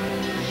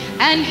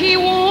 and he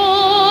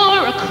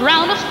wore a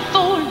crown of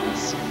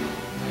thorns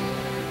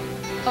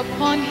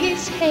upon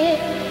his head,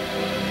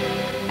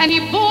 and he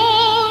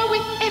bore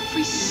with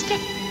every step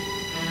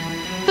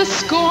the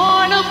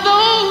scorn of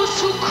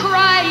those who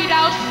cried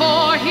out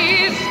for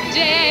his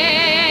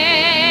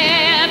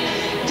death.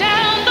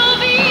 Down the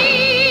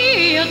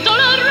Via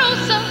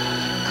Dolorosa,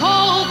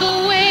 called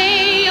the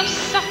way of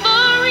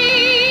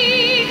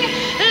suffering,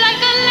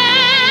 like a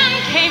lamb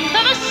came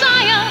the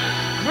Messiah,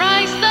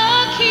 Christ the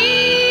King.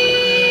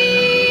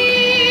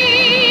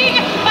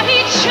 But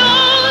he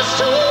chose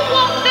to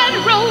walk that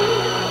road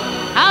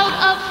out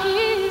of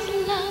his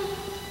love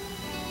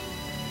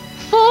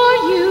for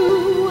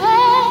you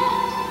and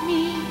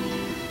me.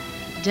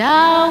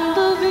 Down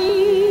the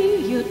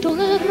Via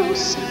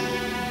Dolorosa,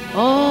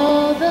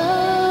 all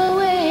the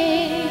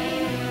way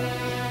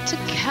to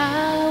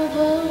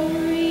Calvary.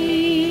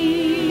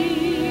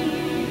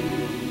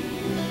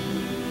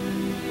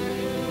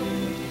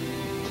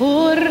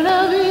 Por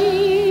la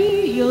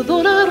Via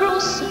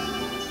Dolorosa,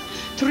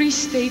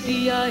 triste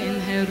día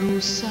en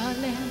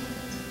Jerusalén,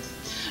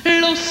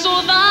 los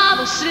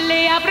soldados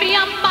le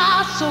abrían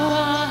paso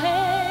a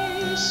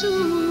Jesús,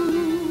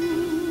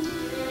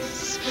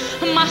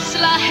 mas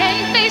la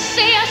gente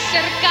se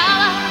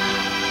acercaba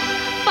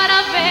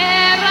para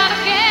ver al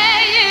que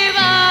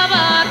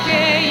llevaba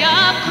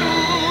aquella cruz.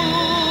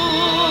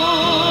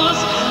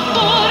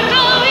 Por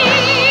la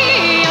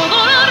Via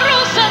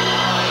Dolorosa,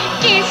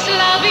 que es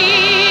la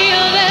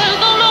vía del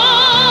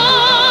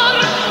dolor,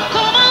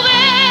 como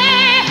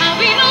oveja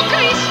vino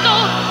Cristo,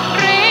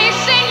 Rey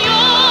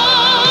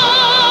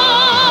Señor,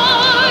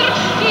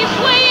 y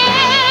fue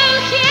Él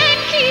quien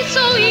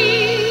quiso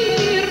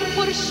ir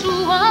por su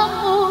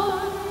amor,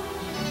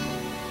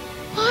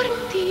 por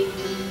ti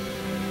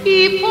y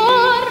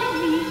por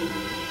mí,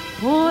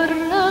 por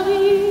la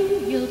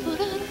Via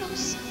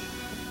Dolorosa,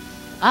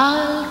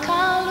 al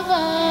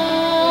Calvario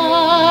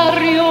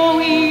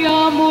y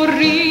a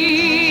morir.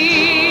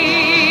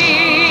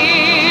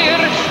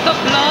 The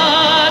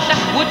blood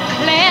that would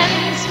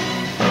cleanse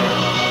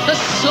the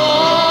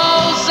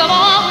souls of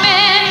all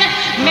men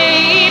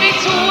made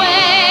its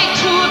way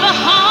to the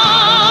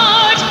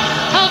heart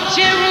of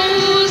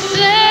Jerusalem.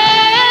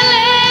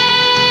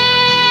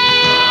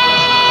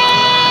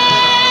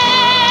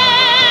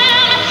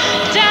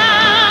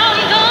 Down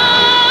the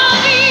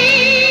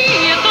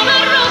Via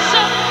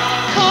Dolorosa,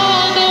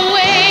 called the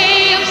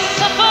way of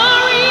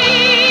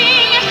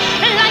suffering,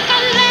 like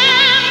a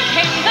lamb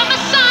came the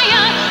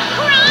Messiah,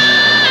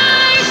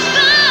 Christ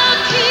the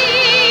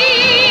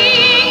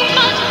King.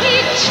 But he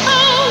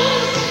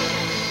chose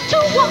to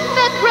walk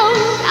that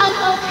road out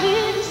of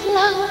his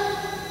love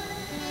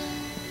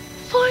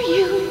for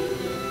you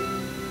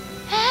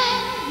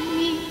and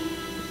me.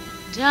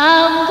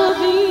 Down the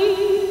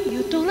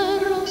Via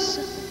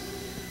Dolorosa,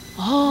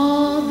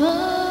 all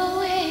the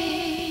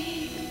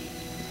way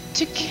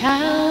to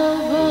Calvary.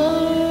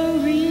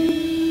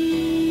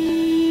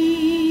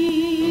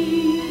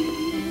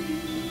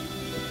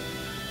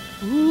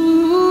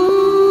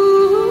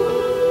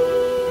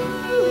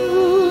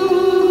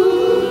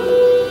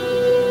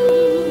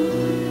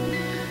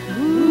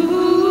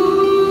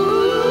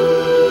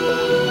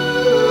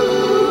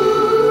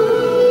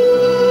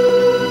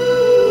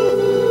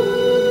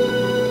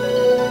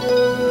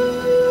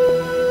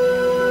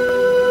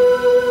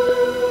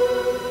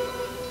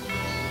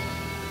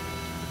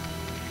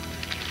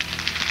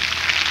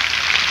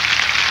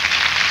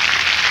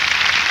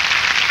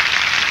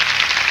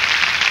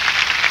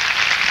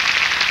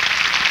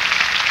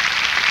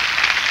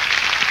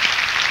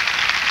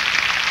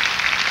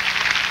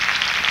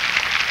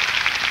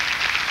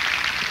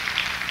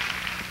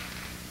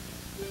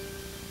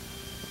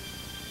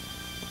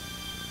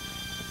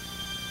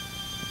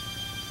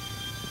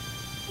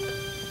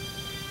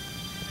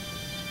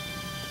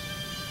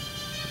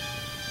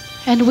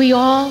 And we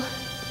all,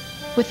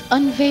 with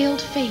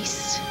unveiled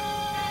face,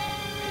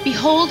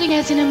 beholding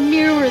as in a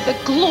mirror the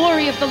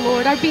glory of the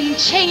Lord, are being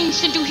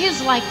changed into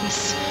his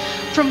likeness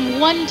from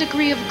one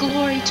degree of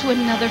glory to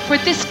another. For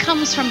this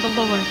comes from the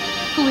Lord,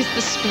 who is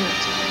the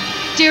Spirit.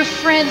 Dear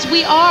friends,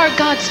 we are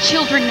God's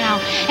children now,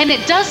 and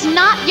it does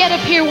not yet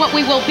appear what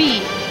we will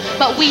be,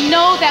 but we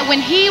know that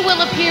when he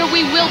will appear,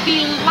 we will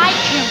be like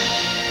him,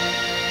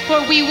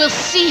 for we will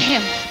see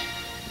him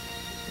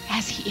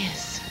as he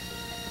is.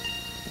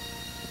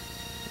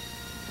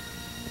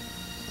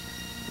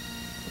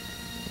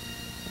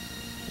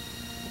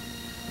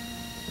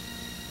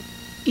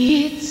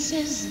 It's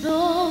as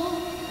though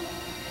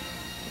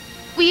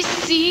We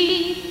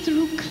see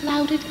through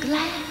clouded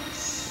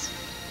glass.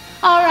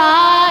 Our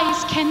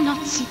eyes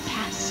cannot see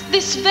past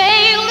this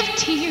veil of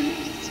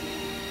tears.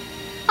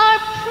 Our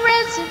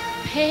present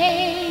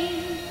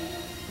pain,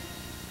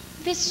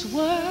 this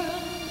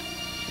world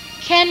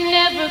can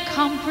never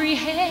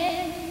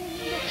comprehend.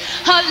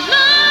 A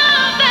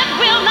love that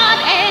will not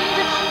end,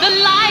 the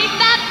light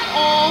that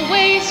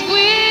always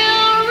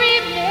will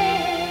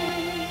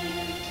remain.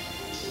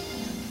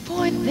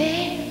 For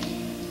there,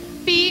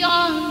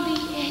 beyond the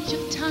edge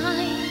of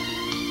time,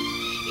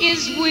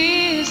 is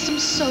wisdom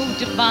so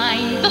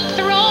divine, the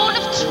throne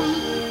of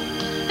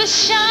truth, the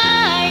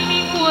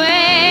shining way.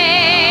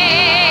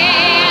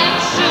 And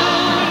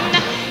soon,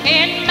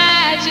 in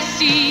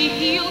majesty,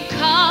 he'll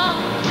come.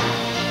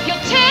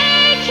 He'll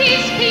take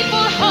his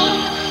people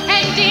home,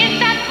 and in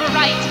that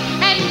bright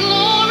and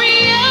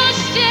glorious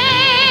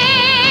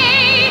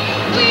day,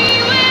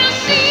 we will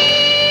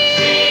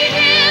see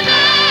him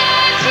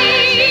as he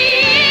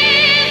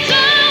is,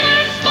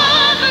 our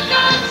Father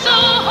God so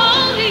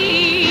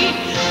holy,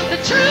 the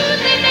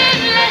truth in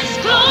endless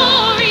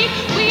glory.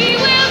 We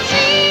will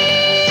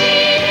see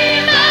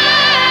him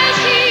as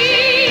he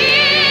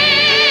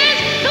is,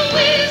 the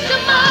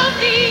wisdom of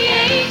the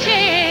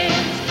ages,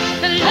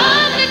 the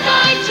love that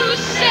died to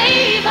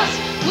save us.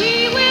 We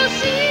will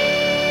see.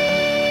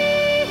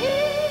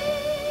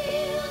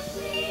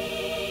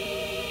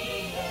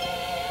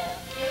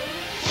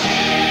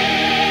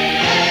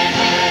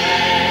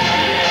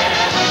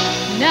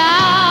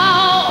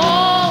 Now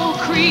all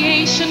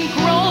creation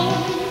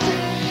groans.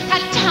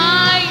 At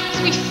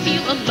times we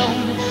feel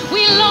alone.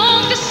 We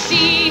long to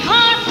see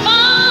our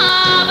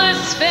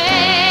Father's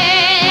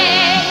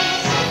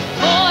face.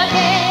 For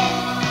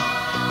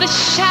then the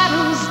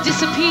shadows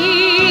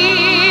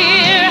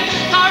disappear.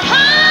 Our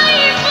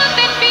eyes will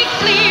then be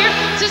clear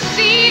to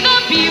see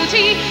the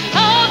beauty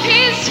of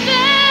his face.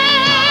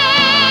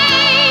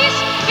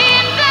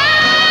 In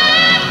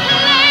that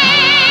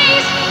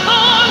place,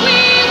 for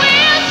we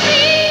will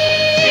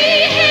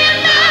see him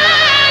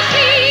as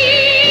he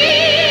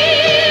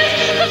is,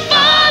 the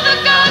Father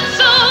God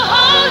so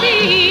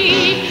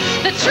holy,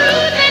 the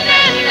truth and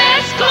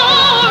endless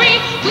glory.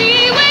 We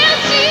will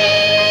see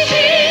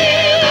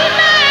him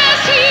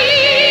as he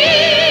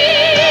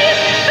is,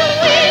 the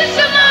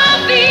wisdom of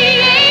the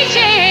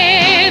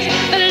ages,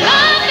 the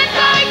love that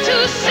died to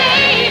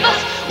save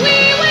us. We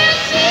will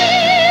see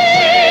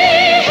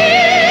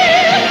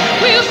him.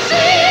 We'll see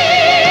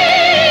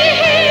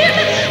him.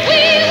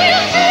 We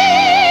will see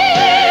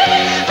him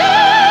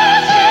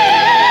as he is.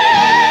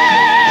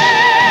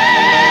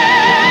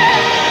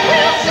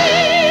 We'll see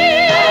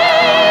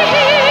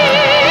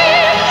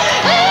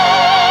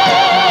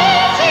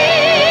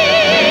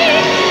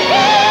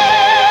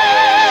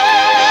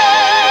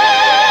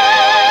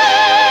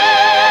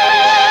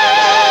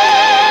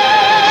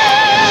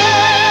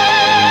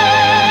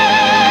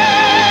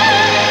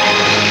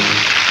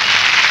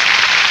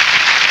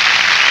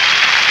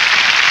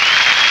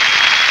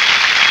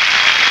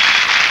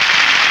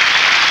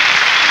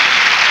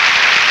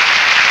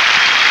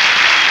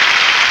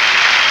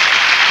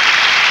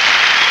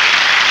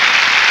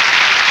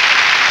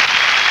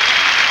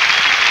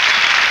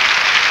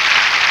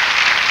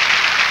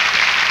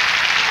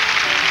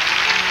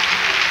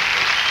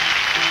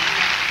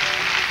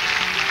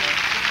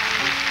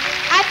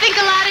I think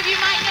a lot of you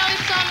might know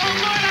this song, Oh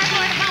Lord, our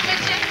Lord, how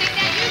majestic.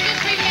 Now you just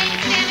remain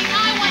standing.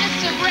 I want us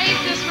to raise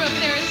this roof.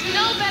 There is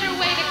no better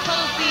way to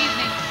close the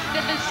evening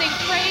than to sing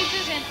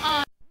praises and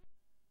honor.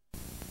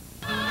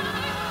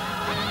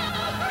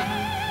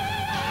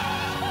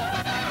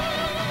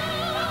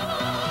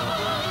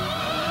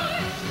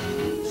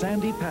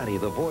 Sandi Patti,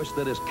 the voice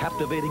that is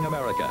captivating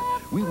America.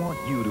 We want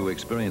you to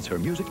experience her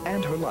music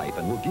and her life,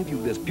 and we'll give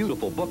you this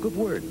beautiful book of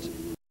words.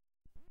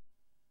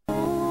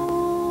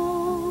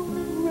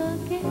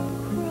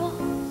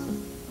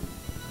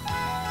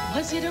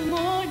 Was it a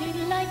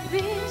morning like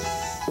this?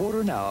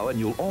 Order now, and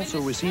you'll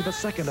also receive a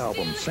second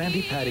album,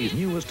 Sandi Patti's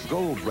newest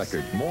gold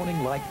record,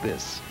 Morning Like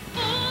This.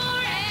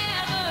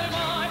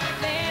 Forevermore,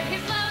 let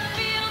his love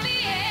fill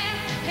the air,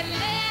 and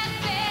let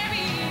there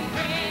be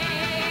rain.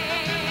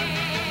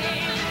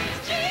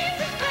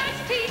 Jesus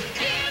Christ, he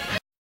is the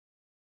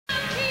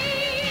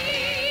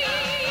King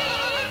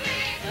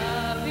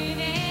of in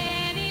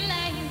any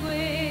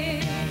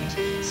language,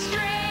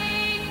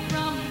 straight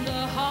from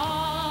the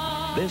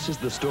heart. This is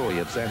the story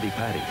of Sandi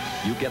Patti.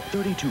 You get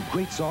 32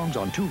 great songs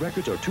on 2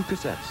 records or 2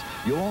 cassettes.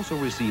 You'll also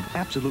receive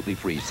absolutely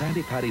free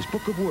Sandi Patti's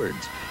Book of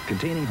Words,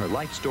 containing her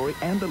life story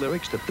and the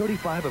lyrics to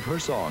 35 of her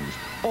songs.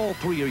 All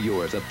 3 are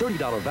yours at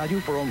 $30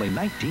 value for only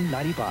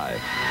 $19.95.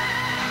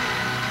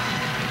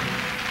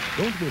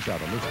 Don't miss out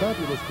on this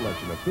fabulous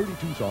collection of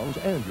 32 songs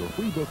and your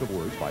free book of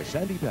words by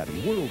Sandi Patti,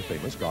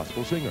 world-famous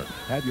gospel singer.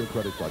 Have your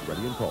credit card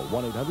ready and call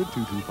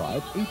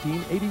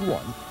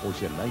 1-800-225-1881 or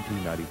send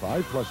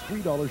 $19.95 plus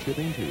 $3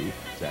 shipping to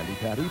Sandi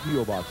Patti,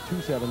 P.O. Box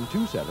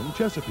 2727,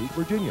 Chesapeake,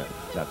 Virginia.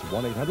 That's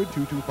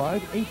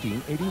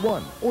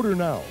 1-800-225-1881. Order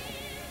now.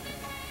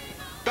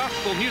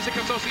 Gospel Music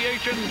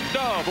Association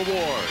Dove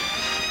Award.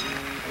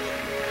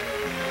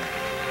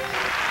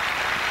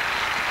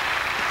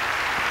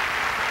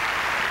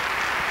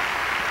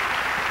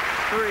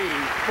 3,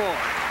 4.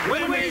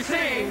 When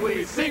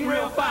we sing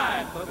real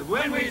fine. But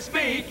when we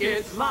speak,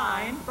 it's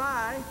line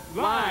by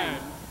line.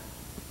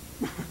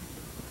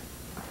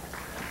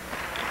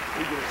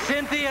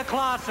 Cynthia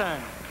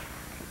Clausen.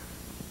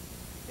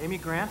 Amy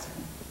Grant.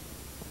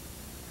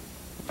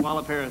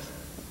 Walla Paris.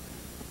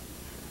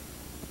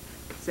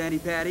 Sandi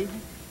Patti.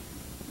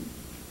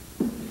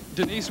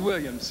 Denise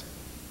Williams.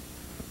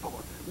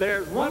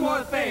 There's one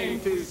more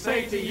thing to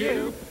say to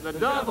you. The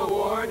Dove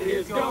Award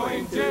is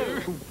going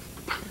to...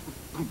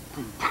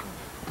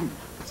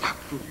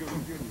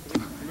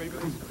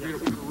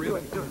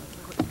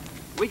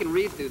 We can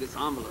read through this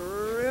envelope.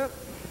 Rip.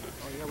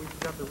 Oh, yeah, we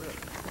forgot the rip.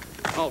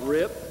 Oh,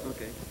 rip?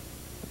 Okay.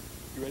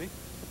 You ready?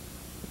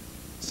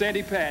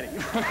 Sandi Patti.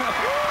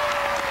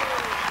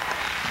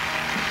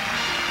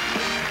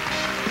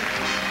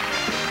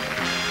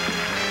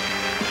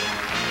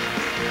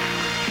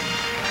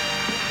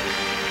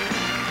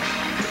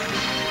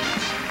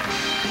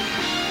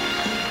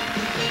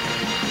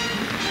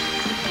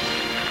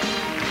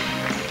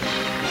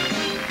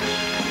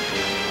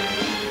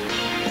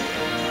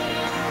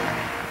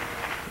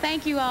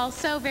 Thank you all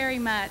so very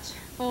much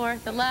for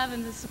the love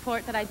and the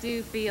support that I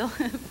do feel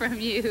from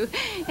you.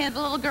 And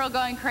the little girl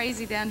going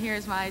crazy down here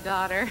is my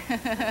daughter.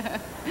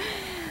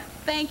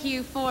 Thank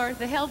you for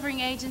the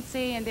Hellbring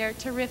Agency and their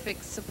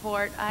terrific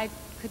support. I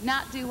could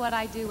not do what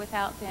I do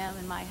without them,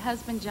 and my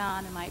husband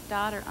John and my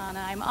daughter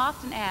Anna. I'm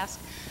often asked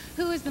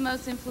who is the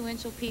most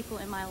influential people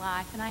in my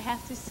life, and I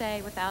have to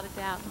say without a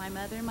doubt my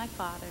mother and my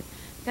father,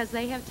 because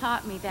they have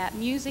taught me that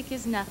music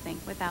is nothing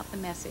without the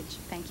message.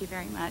 Thank you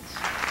very much.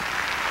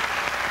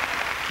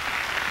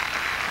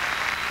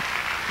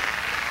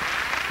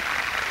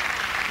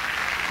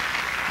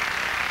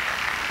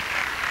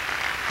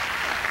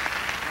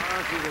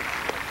 She's a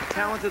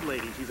talented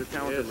lady. She's a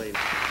talented lady.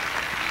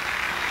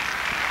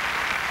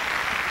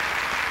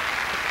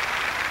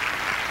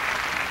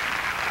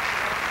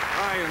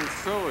 I am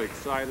so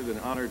excited and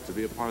honored to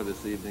be a part of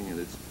this evening, and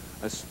it's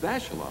a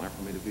special honor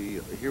for me to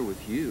be here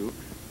with you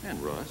and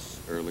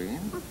Russ, Earlene.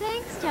 Well,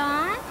 thanks,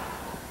 John.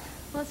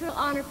 Well, it's a real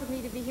honor for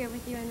me to be here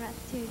with you and Russ,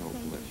 too. Oh,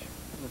 Thank bless you. you.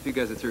 Well, if you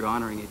guys are through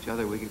honoring each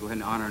other, we could go ahead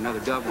and honor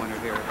another Dove winner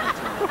here.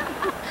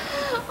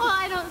 Well,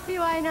 I don't see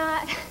why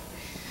not.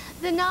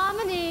 The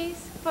nominees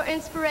for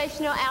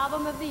Inspirational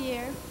Album of the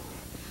Year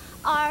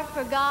are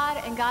For God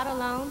and God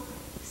Alone,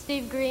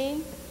 Steve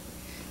Green,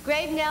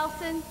 Grave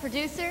Nelson,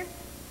 producer,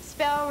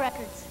 Sparrow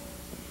Records.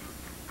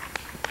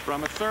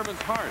 From A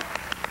Servant's Heart,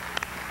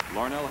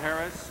 Larnell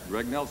Harris,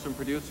 Greg Nelson,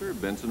 producer,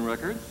 Benson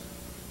Records.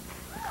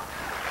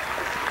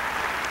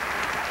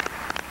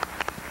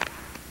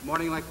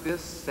 Morning Like This,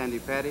 Sandi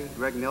Patti,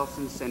 Greg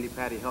Nelson, Sandi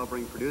Patti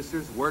Hellbring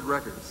producers, Word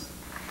Records.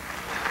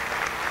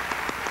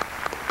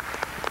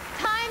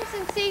 Times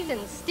and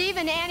Seasons, Steve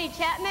and Annie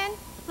Chapman,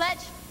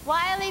 Fletch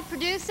Wiley,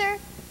 producer,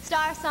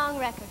 Star Song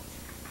Records.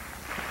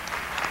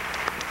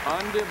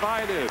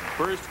 Undivided,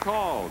 First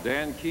Call,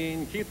 Dan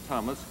Keene, Keith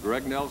Thomas,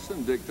 Greg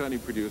Nelson, Dick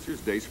Tunney producers,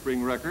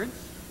 Dayspring Records.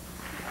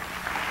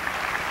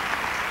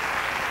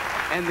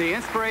 And the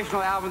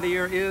Inspirational Album of the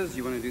Year is,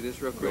 you want to do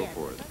this real quick?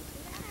 Go for it.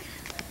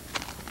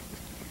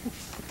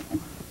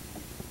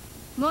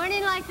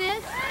 Morning Like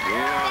This,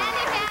 Yeah.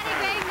 Sandi Patti,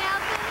 Greg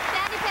Nelson,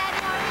 Sandi Patti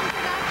Hellbring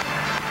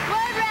Productions,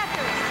 Word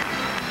Records.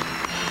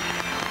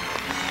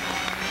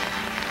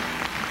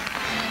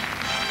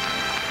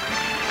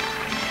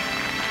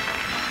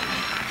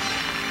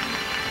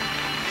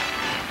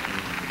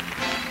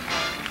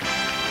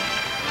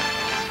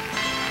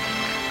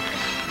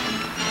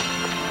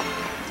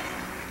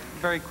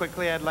 Very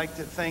quickly, I'd like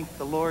to thank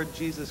the Lord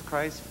Jesus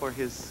Christ for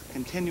his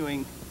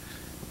continuing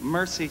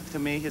mercy to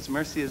me. His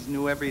mercy is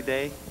new every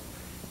day.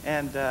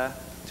 And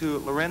to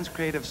Lorenz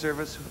Creative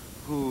Service,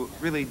 who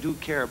really do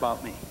care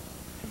about me.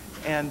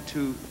 And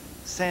to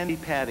Sandi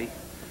Patti,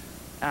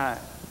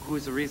 who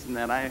is the reason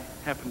that I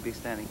happen to be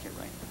standing here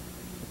right now.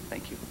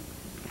 Thank you.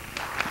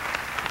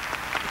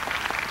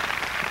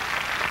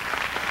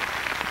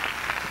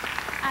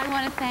 I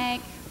want to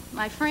thank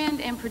my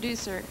friend and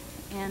producer,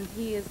 and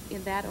he is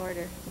in that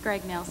order,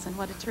 Greg Nelson.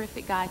 What a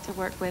terrific guy to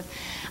work with.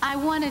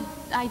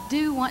 I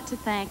do want to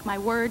thank my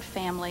Word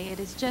family. It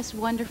is just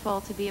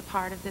wonderful to be a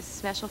part of this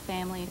special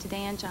family, and to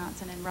Dan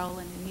Johnson and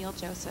Roland and Neil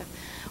Joseph.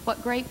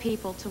 What great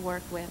people to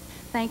work with.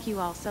 Thank you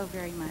all so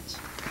very much.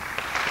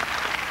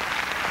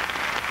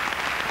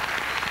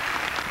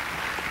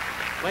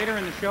 Later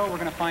in the show, we're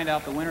going to find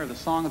out the winner of the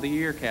Song of the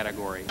Year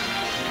category.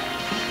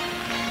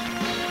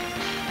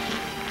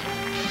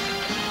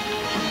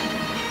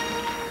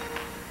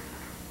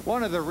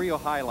 One of the real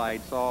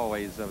highlights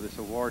always of this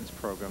awards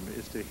program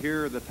is to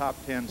hear the top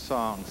 10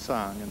 songs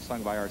sung and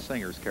sung by our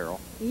singers,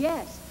 Carol.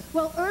 Yes.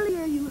 Well,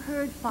 earlier you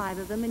heard 5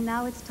 of them, and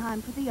now it's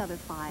time for the other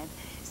 5.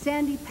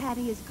 Sandi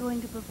Patti is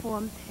going to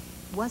perform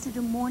Was It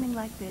a Morning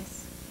Like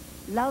This?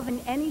 Love in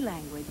Any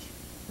Language,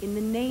 In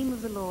the Name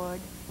of the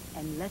Lord,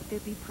 and Let There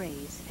Be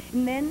Praise.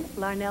 And then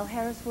Larnell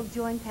Harris will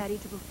join Patti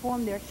to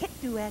perform their hit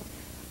duet,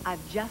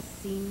 I've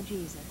Just Seen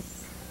Jesus.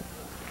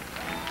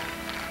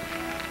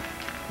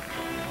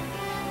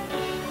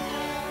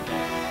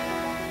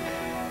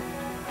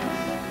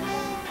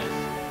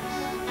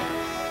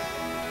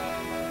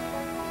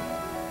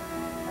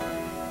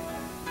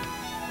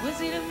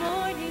 it a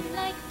morning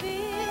like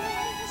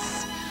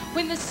this,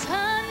 when the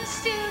sun's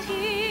still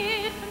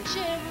here from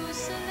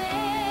Jerusalem,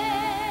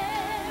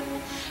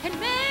 and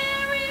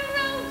Mary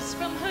rose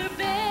from her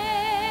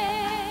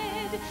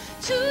bed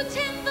to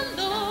tend the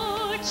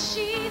Lord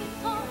she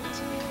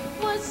thought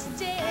was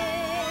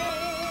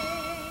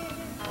dead?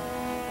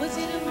 Was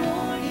it a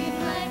morning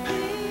like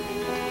this?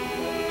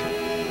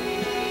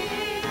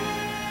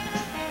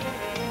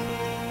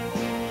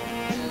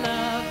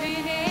 Love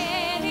in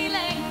any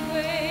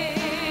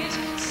language,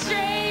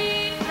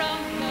 straight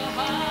from the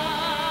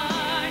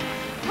heart,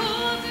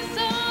 pulls us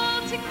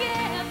all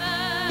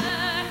together,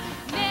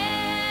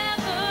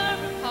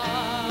 never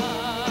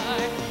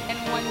apart. And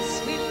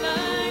once we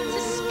learn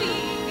to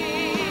speak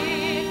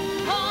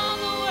it, all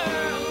the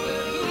world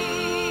will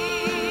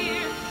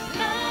hear.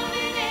 Love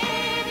in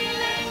any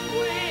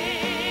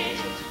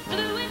language,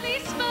 fluently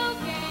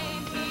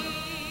spoken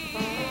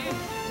here.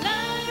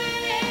 Love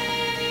in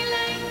any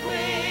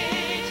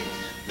language,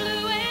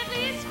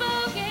 fluently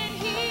spoken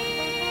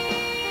here.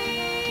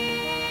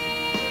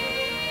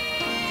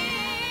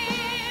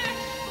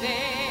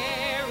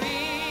 There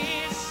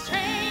is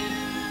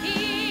strength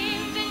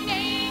in the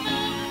name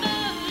of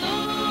the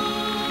Lord.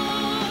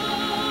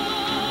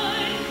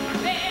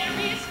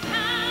 There is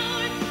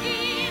power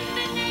in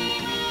the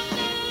name of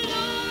the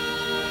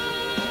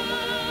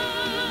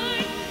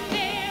Lord.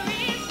 There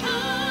is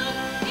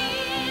hope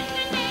in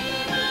the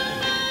name of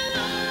the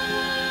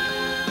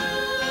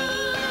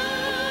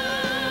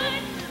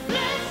Lord.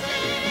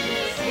 Blessed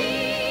is he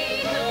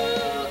who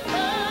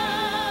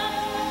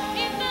comes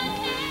in the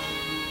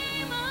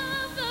name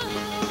of the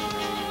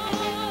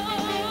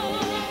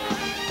Lord.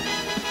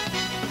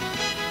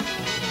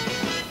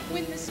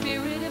 When the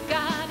Spirit of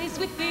God is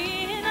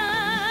within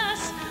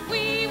us,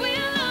 we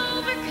will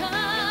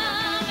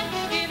overcome.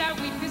 In our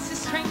weakness, His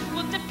strength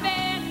will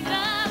defend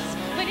us.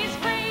 When His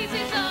praise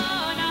is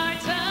on our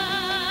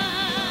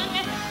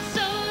tongue,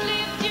 so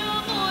lift your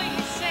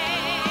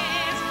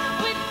voices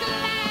with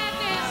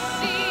gladness,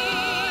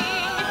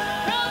 sing,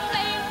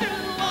 proclaim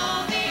through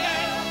all the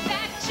earth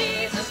that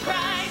Jesus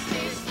Christ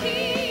is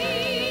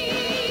King.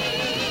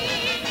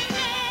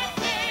 Let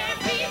there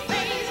be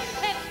praise,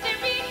 let there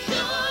be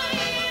joy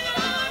in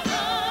our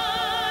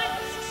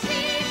hearts.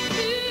 Sing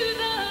to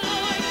the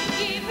Lord,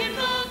 give Him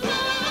all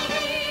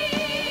glory.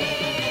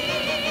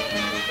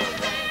 Let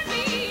there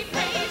be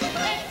praise,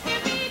 let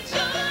there be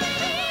joy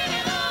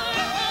in our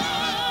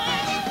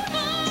hearts.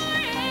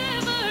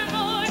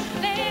 Forevermore,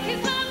 let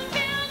His love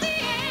fill the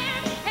air,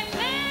 and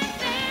let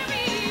there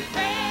be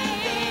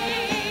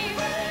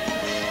praise.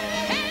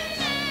 And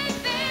let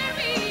there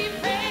be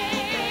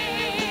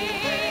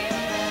praise.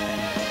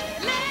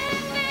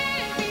 Let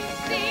there be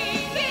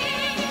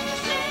singing,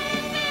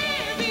 let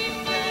there be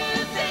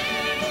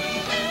music,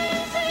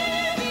 let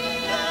there be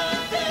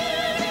laughter,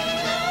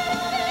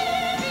 let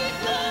there be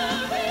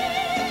glory,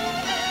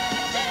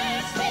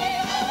 majesty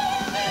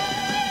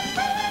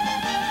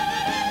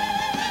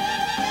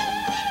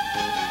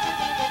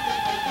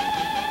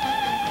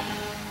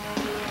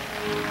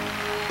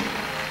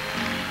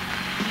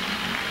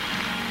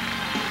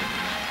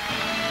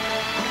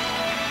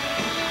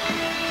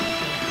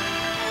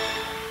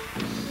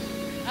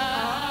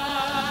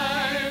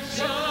I've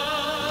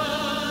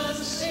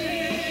just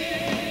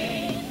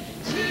seen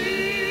Jesus.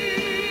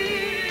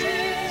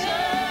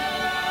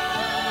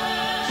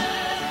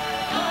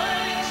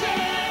 I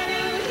tell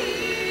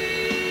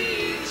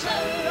you, He's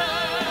alive.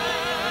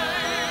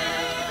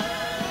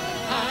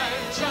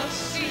 I've just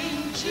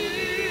seen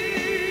Jesus.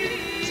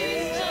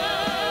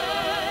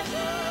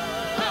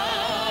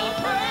 How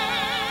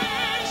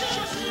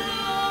precious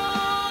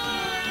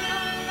Lord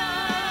alive.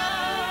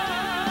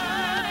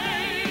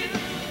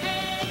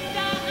 And I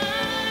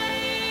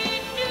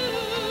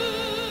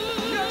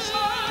knew, yes,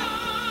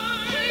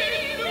 He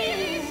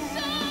really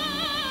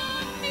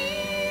saw me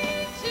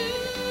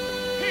too.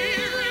 He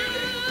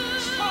really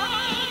saw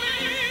me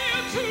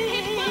too.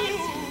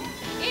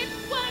 It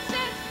was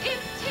as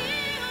if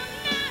till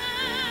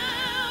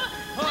now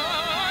I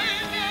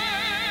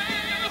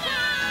never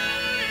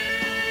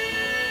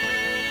lived.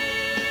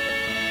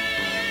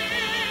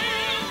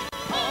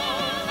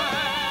 All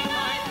have I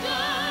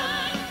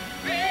done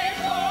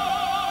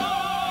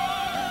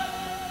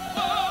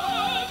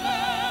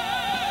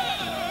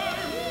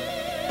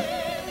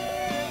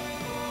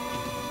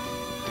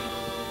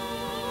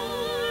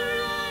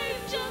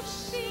I've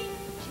just seen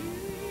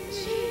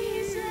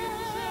Jesus.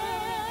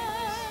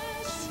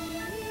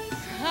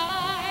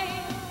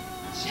 I've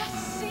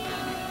just seen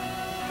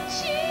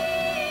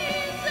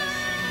Jesus.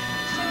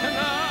 And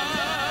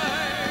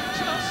I've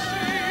just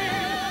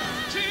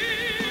seen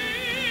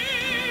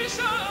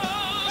Jesus.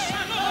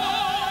 And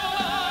all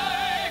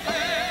I've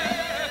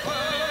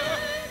ever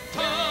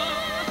done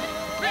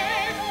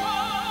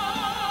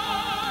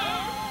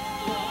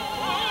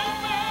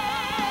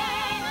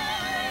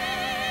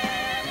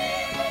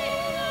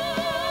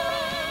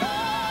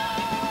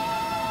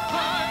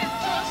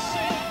I've just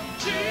seen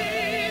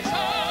Jesus,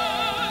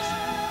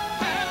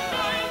 and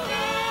I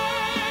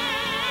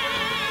know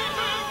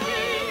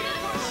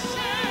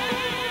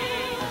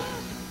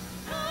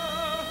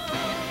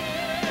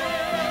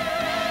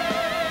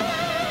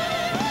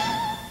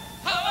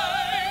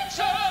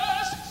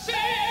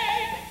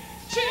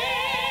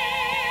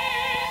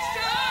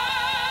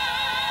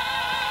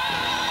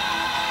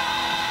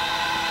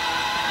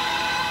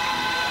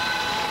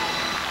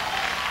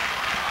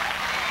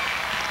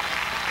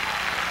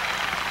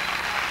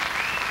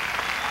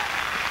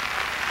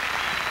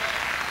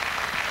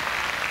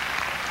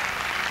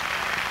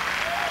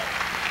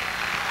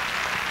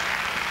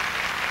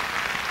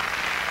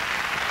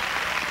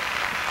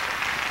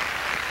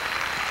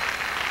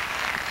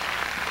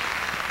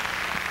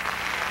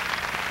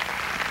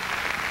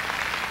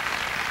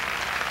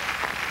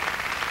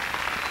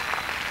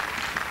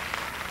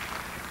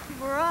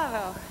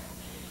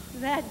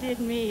That did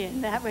me,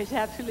 and that was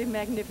absolutely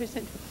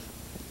magnificent.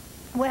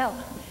 Well,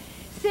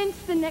 since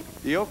the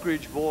next... The Oak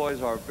Ridge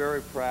Boys are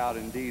very proud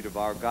indeed of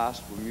our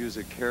gospel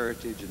music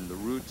heritage and the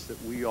roots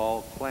that we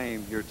all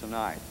claim here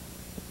tonight.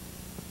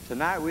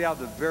 Tonight we have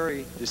the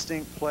very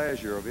distinct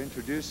pleasure of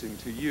introducing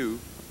to you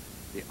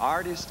the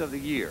Artist of the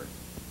Year.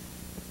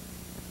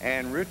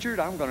 And Richard,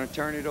 I'm going to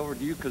turn it over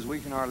to you because we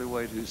can hardly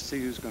wait to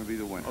see who's going to be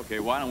the winner. Okay,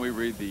 why don't we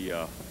read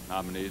the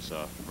nominees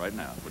right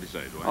now? What do you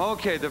say, Dwayne?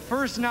 Okay, the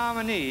first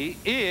nominee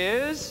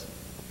is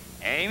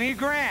Amy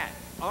Grant.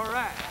 All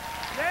right.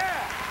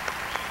 Yeah.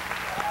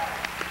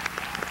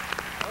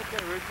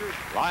 Okay, Richard.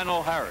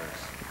 Lionel Harris.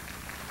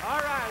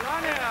 All right,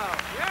 Lionel.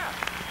 Yeah.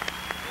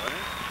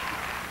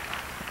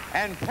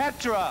 And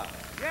Petra.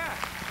 Yeah.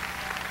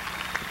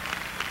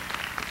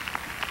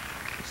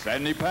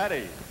 Sandi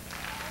Patti.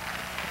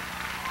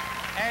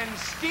 And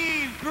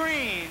Steve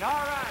Green. All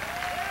right.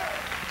 Yeah.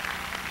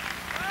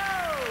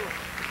 Oh.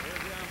 Here's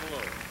the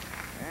envelope.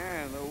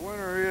 And the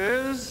winner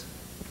is...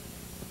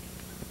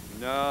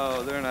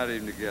 No, they're not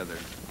even together.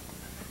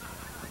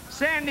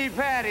 Sandi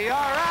Patti.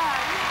 All right.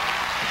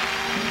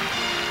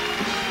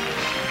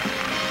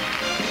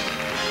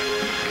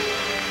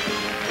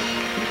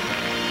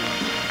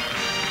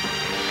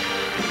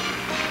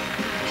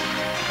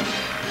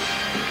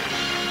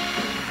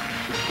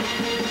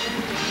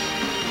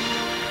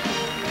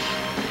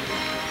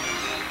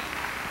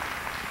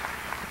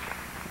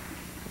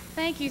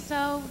 Thank you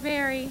so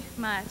very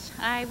much.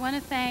 I want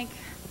to thank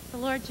the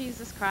Lord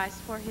Jesus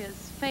Christ for his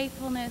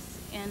faithfulness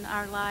in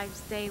our lives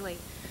daily.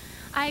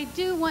 I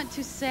do want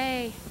to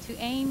say to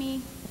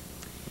Amy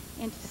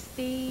and to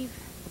Steve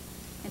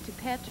and to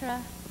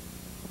Petra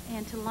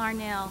and to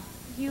Larnell,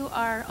 you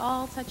are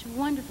all such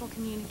wonderful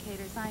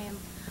communicators. I am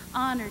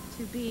honored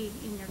to be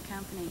in your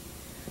company.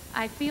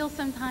 I feel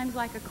sometimes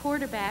like a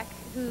quarterback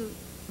who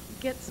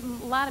gets a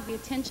lot of the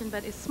attention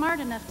but is smart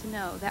enough to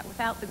know that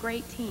without the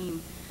great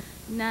team,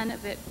 none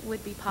of it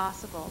would be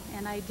possible.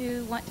 And I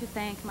do want to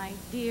thank my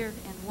dear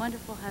and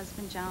wonderful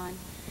husband, John,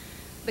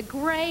 the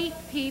great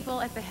people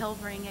at the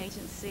Helvering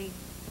Agency,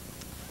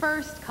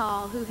 First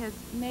Call, who has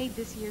made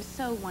this year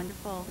so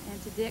wonderful,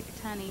 and to Dick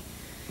Tunney,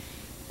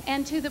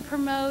 and to the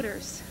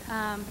promoters,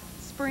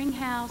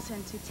 Springhouse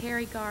and to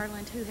Terry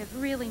Garland, who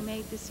have really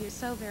made this year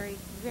so very,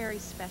 very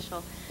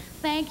special.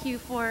 Thank you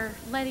for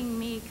letting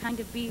me kind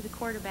of be the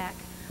quarterback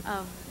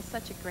of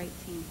such a great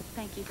team.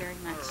 Thank you very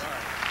much.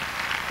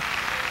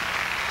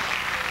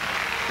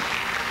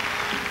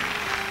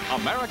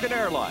 American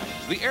Airlines,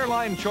 the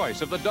airline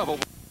choice of the double.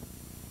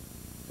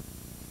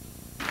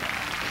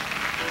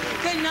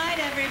 Good night,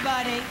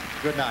 everybody.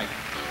 Good night.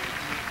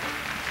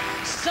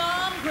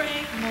 Some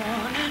great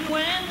morning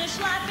when this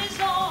life is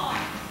o'er,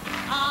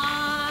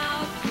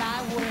 I'll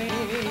fly away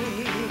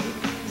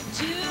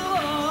to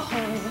a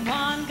home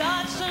on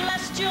God's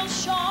celestial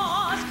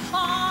shores.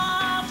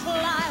 I'll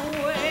fly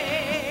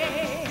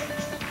away.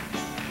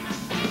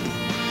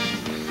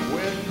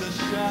 When the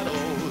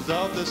shadows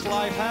of this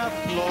life have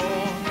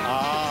flown,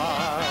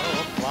 I'll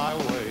fly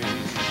away.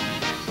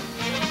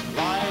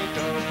 Like a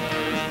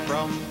bird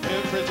from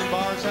the prison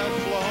bars have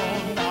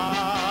flown,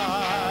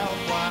 I'll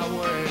fly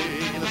away.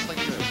 Let's sing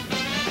this.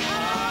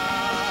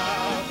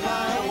 I'll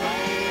fly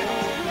away,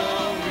 oh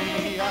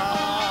glory,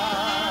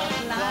 I'll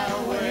fly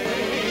away.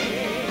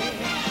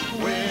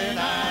 When I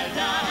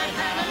die,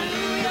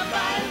 hallelujah,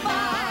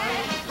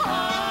 bye-bye,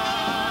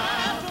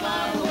 I'll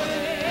fly away.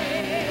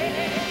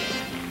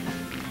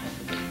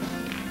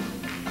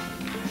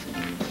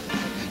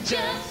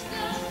 Just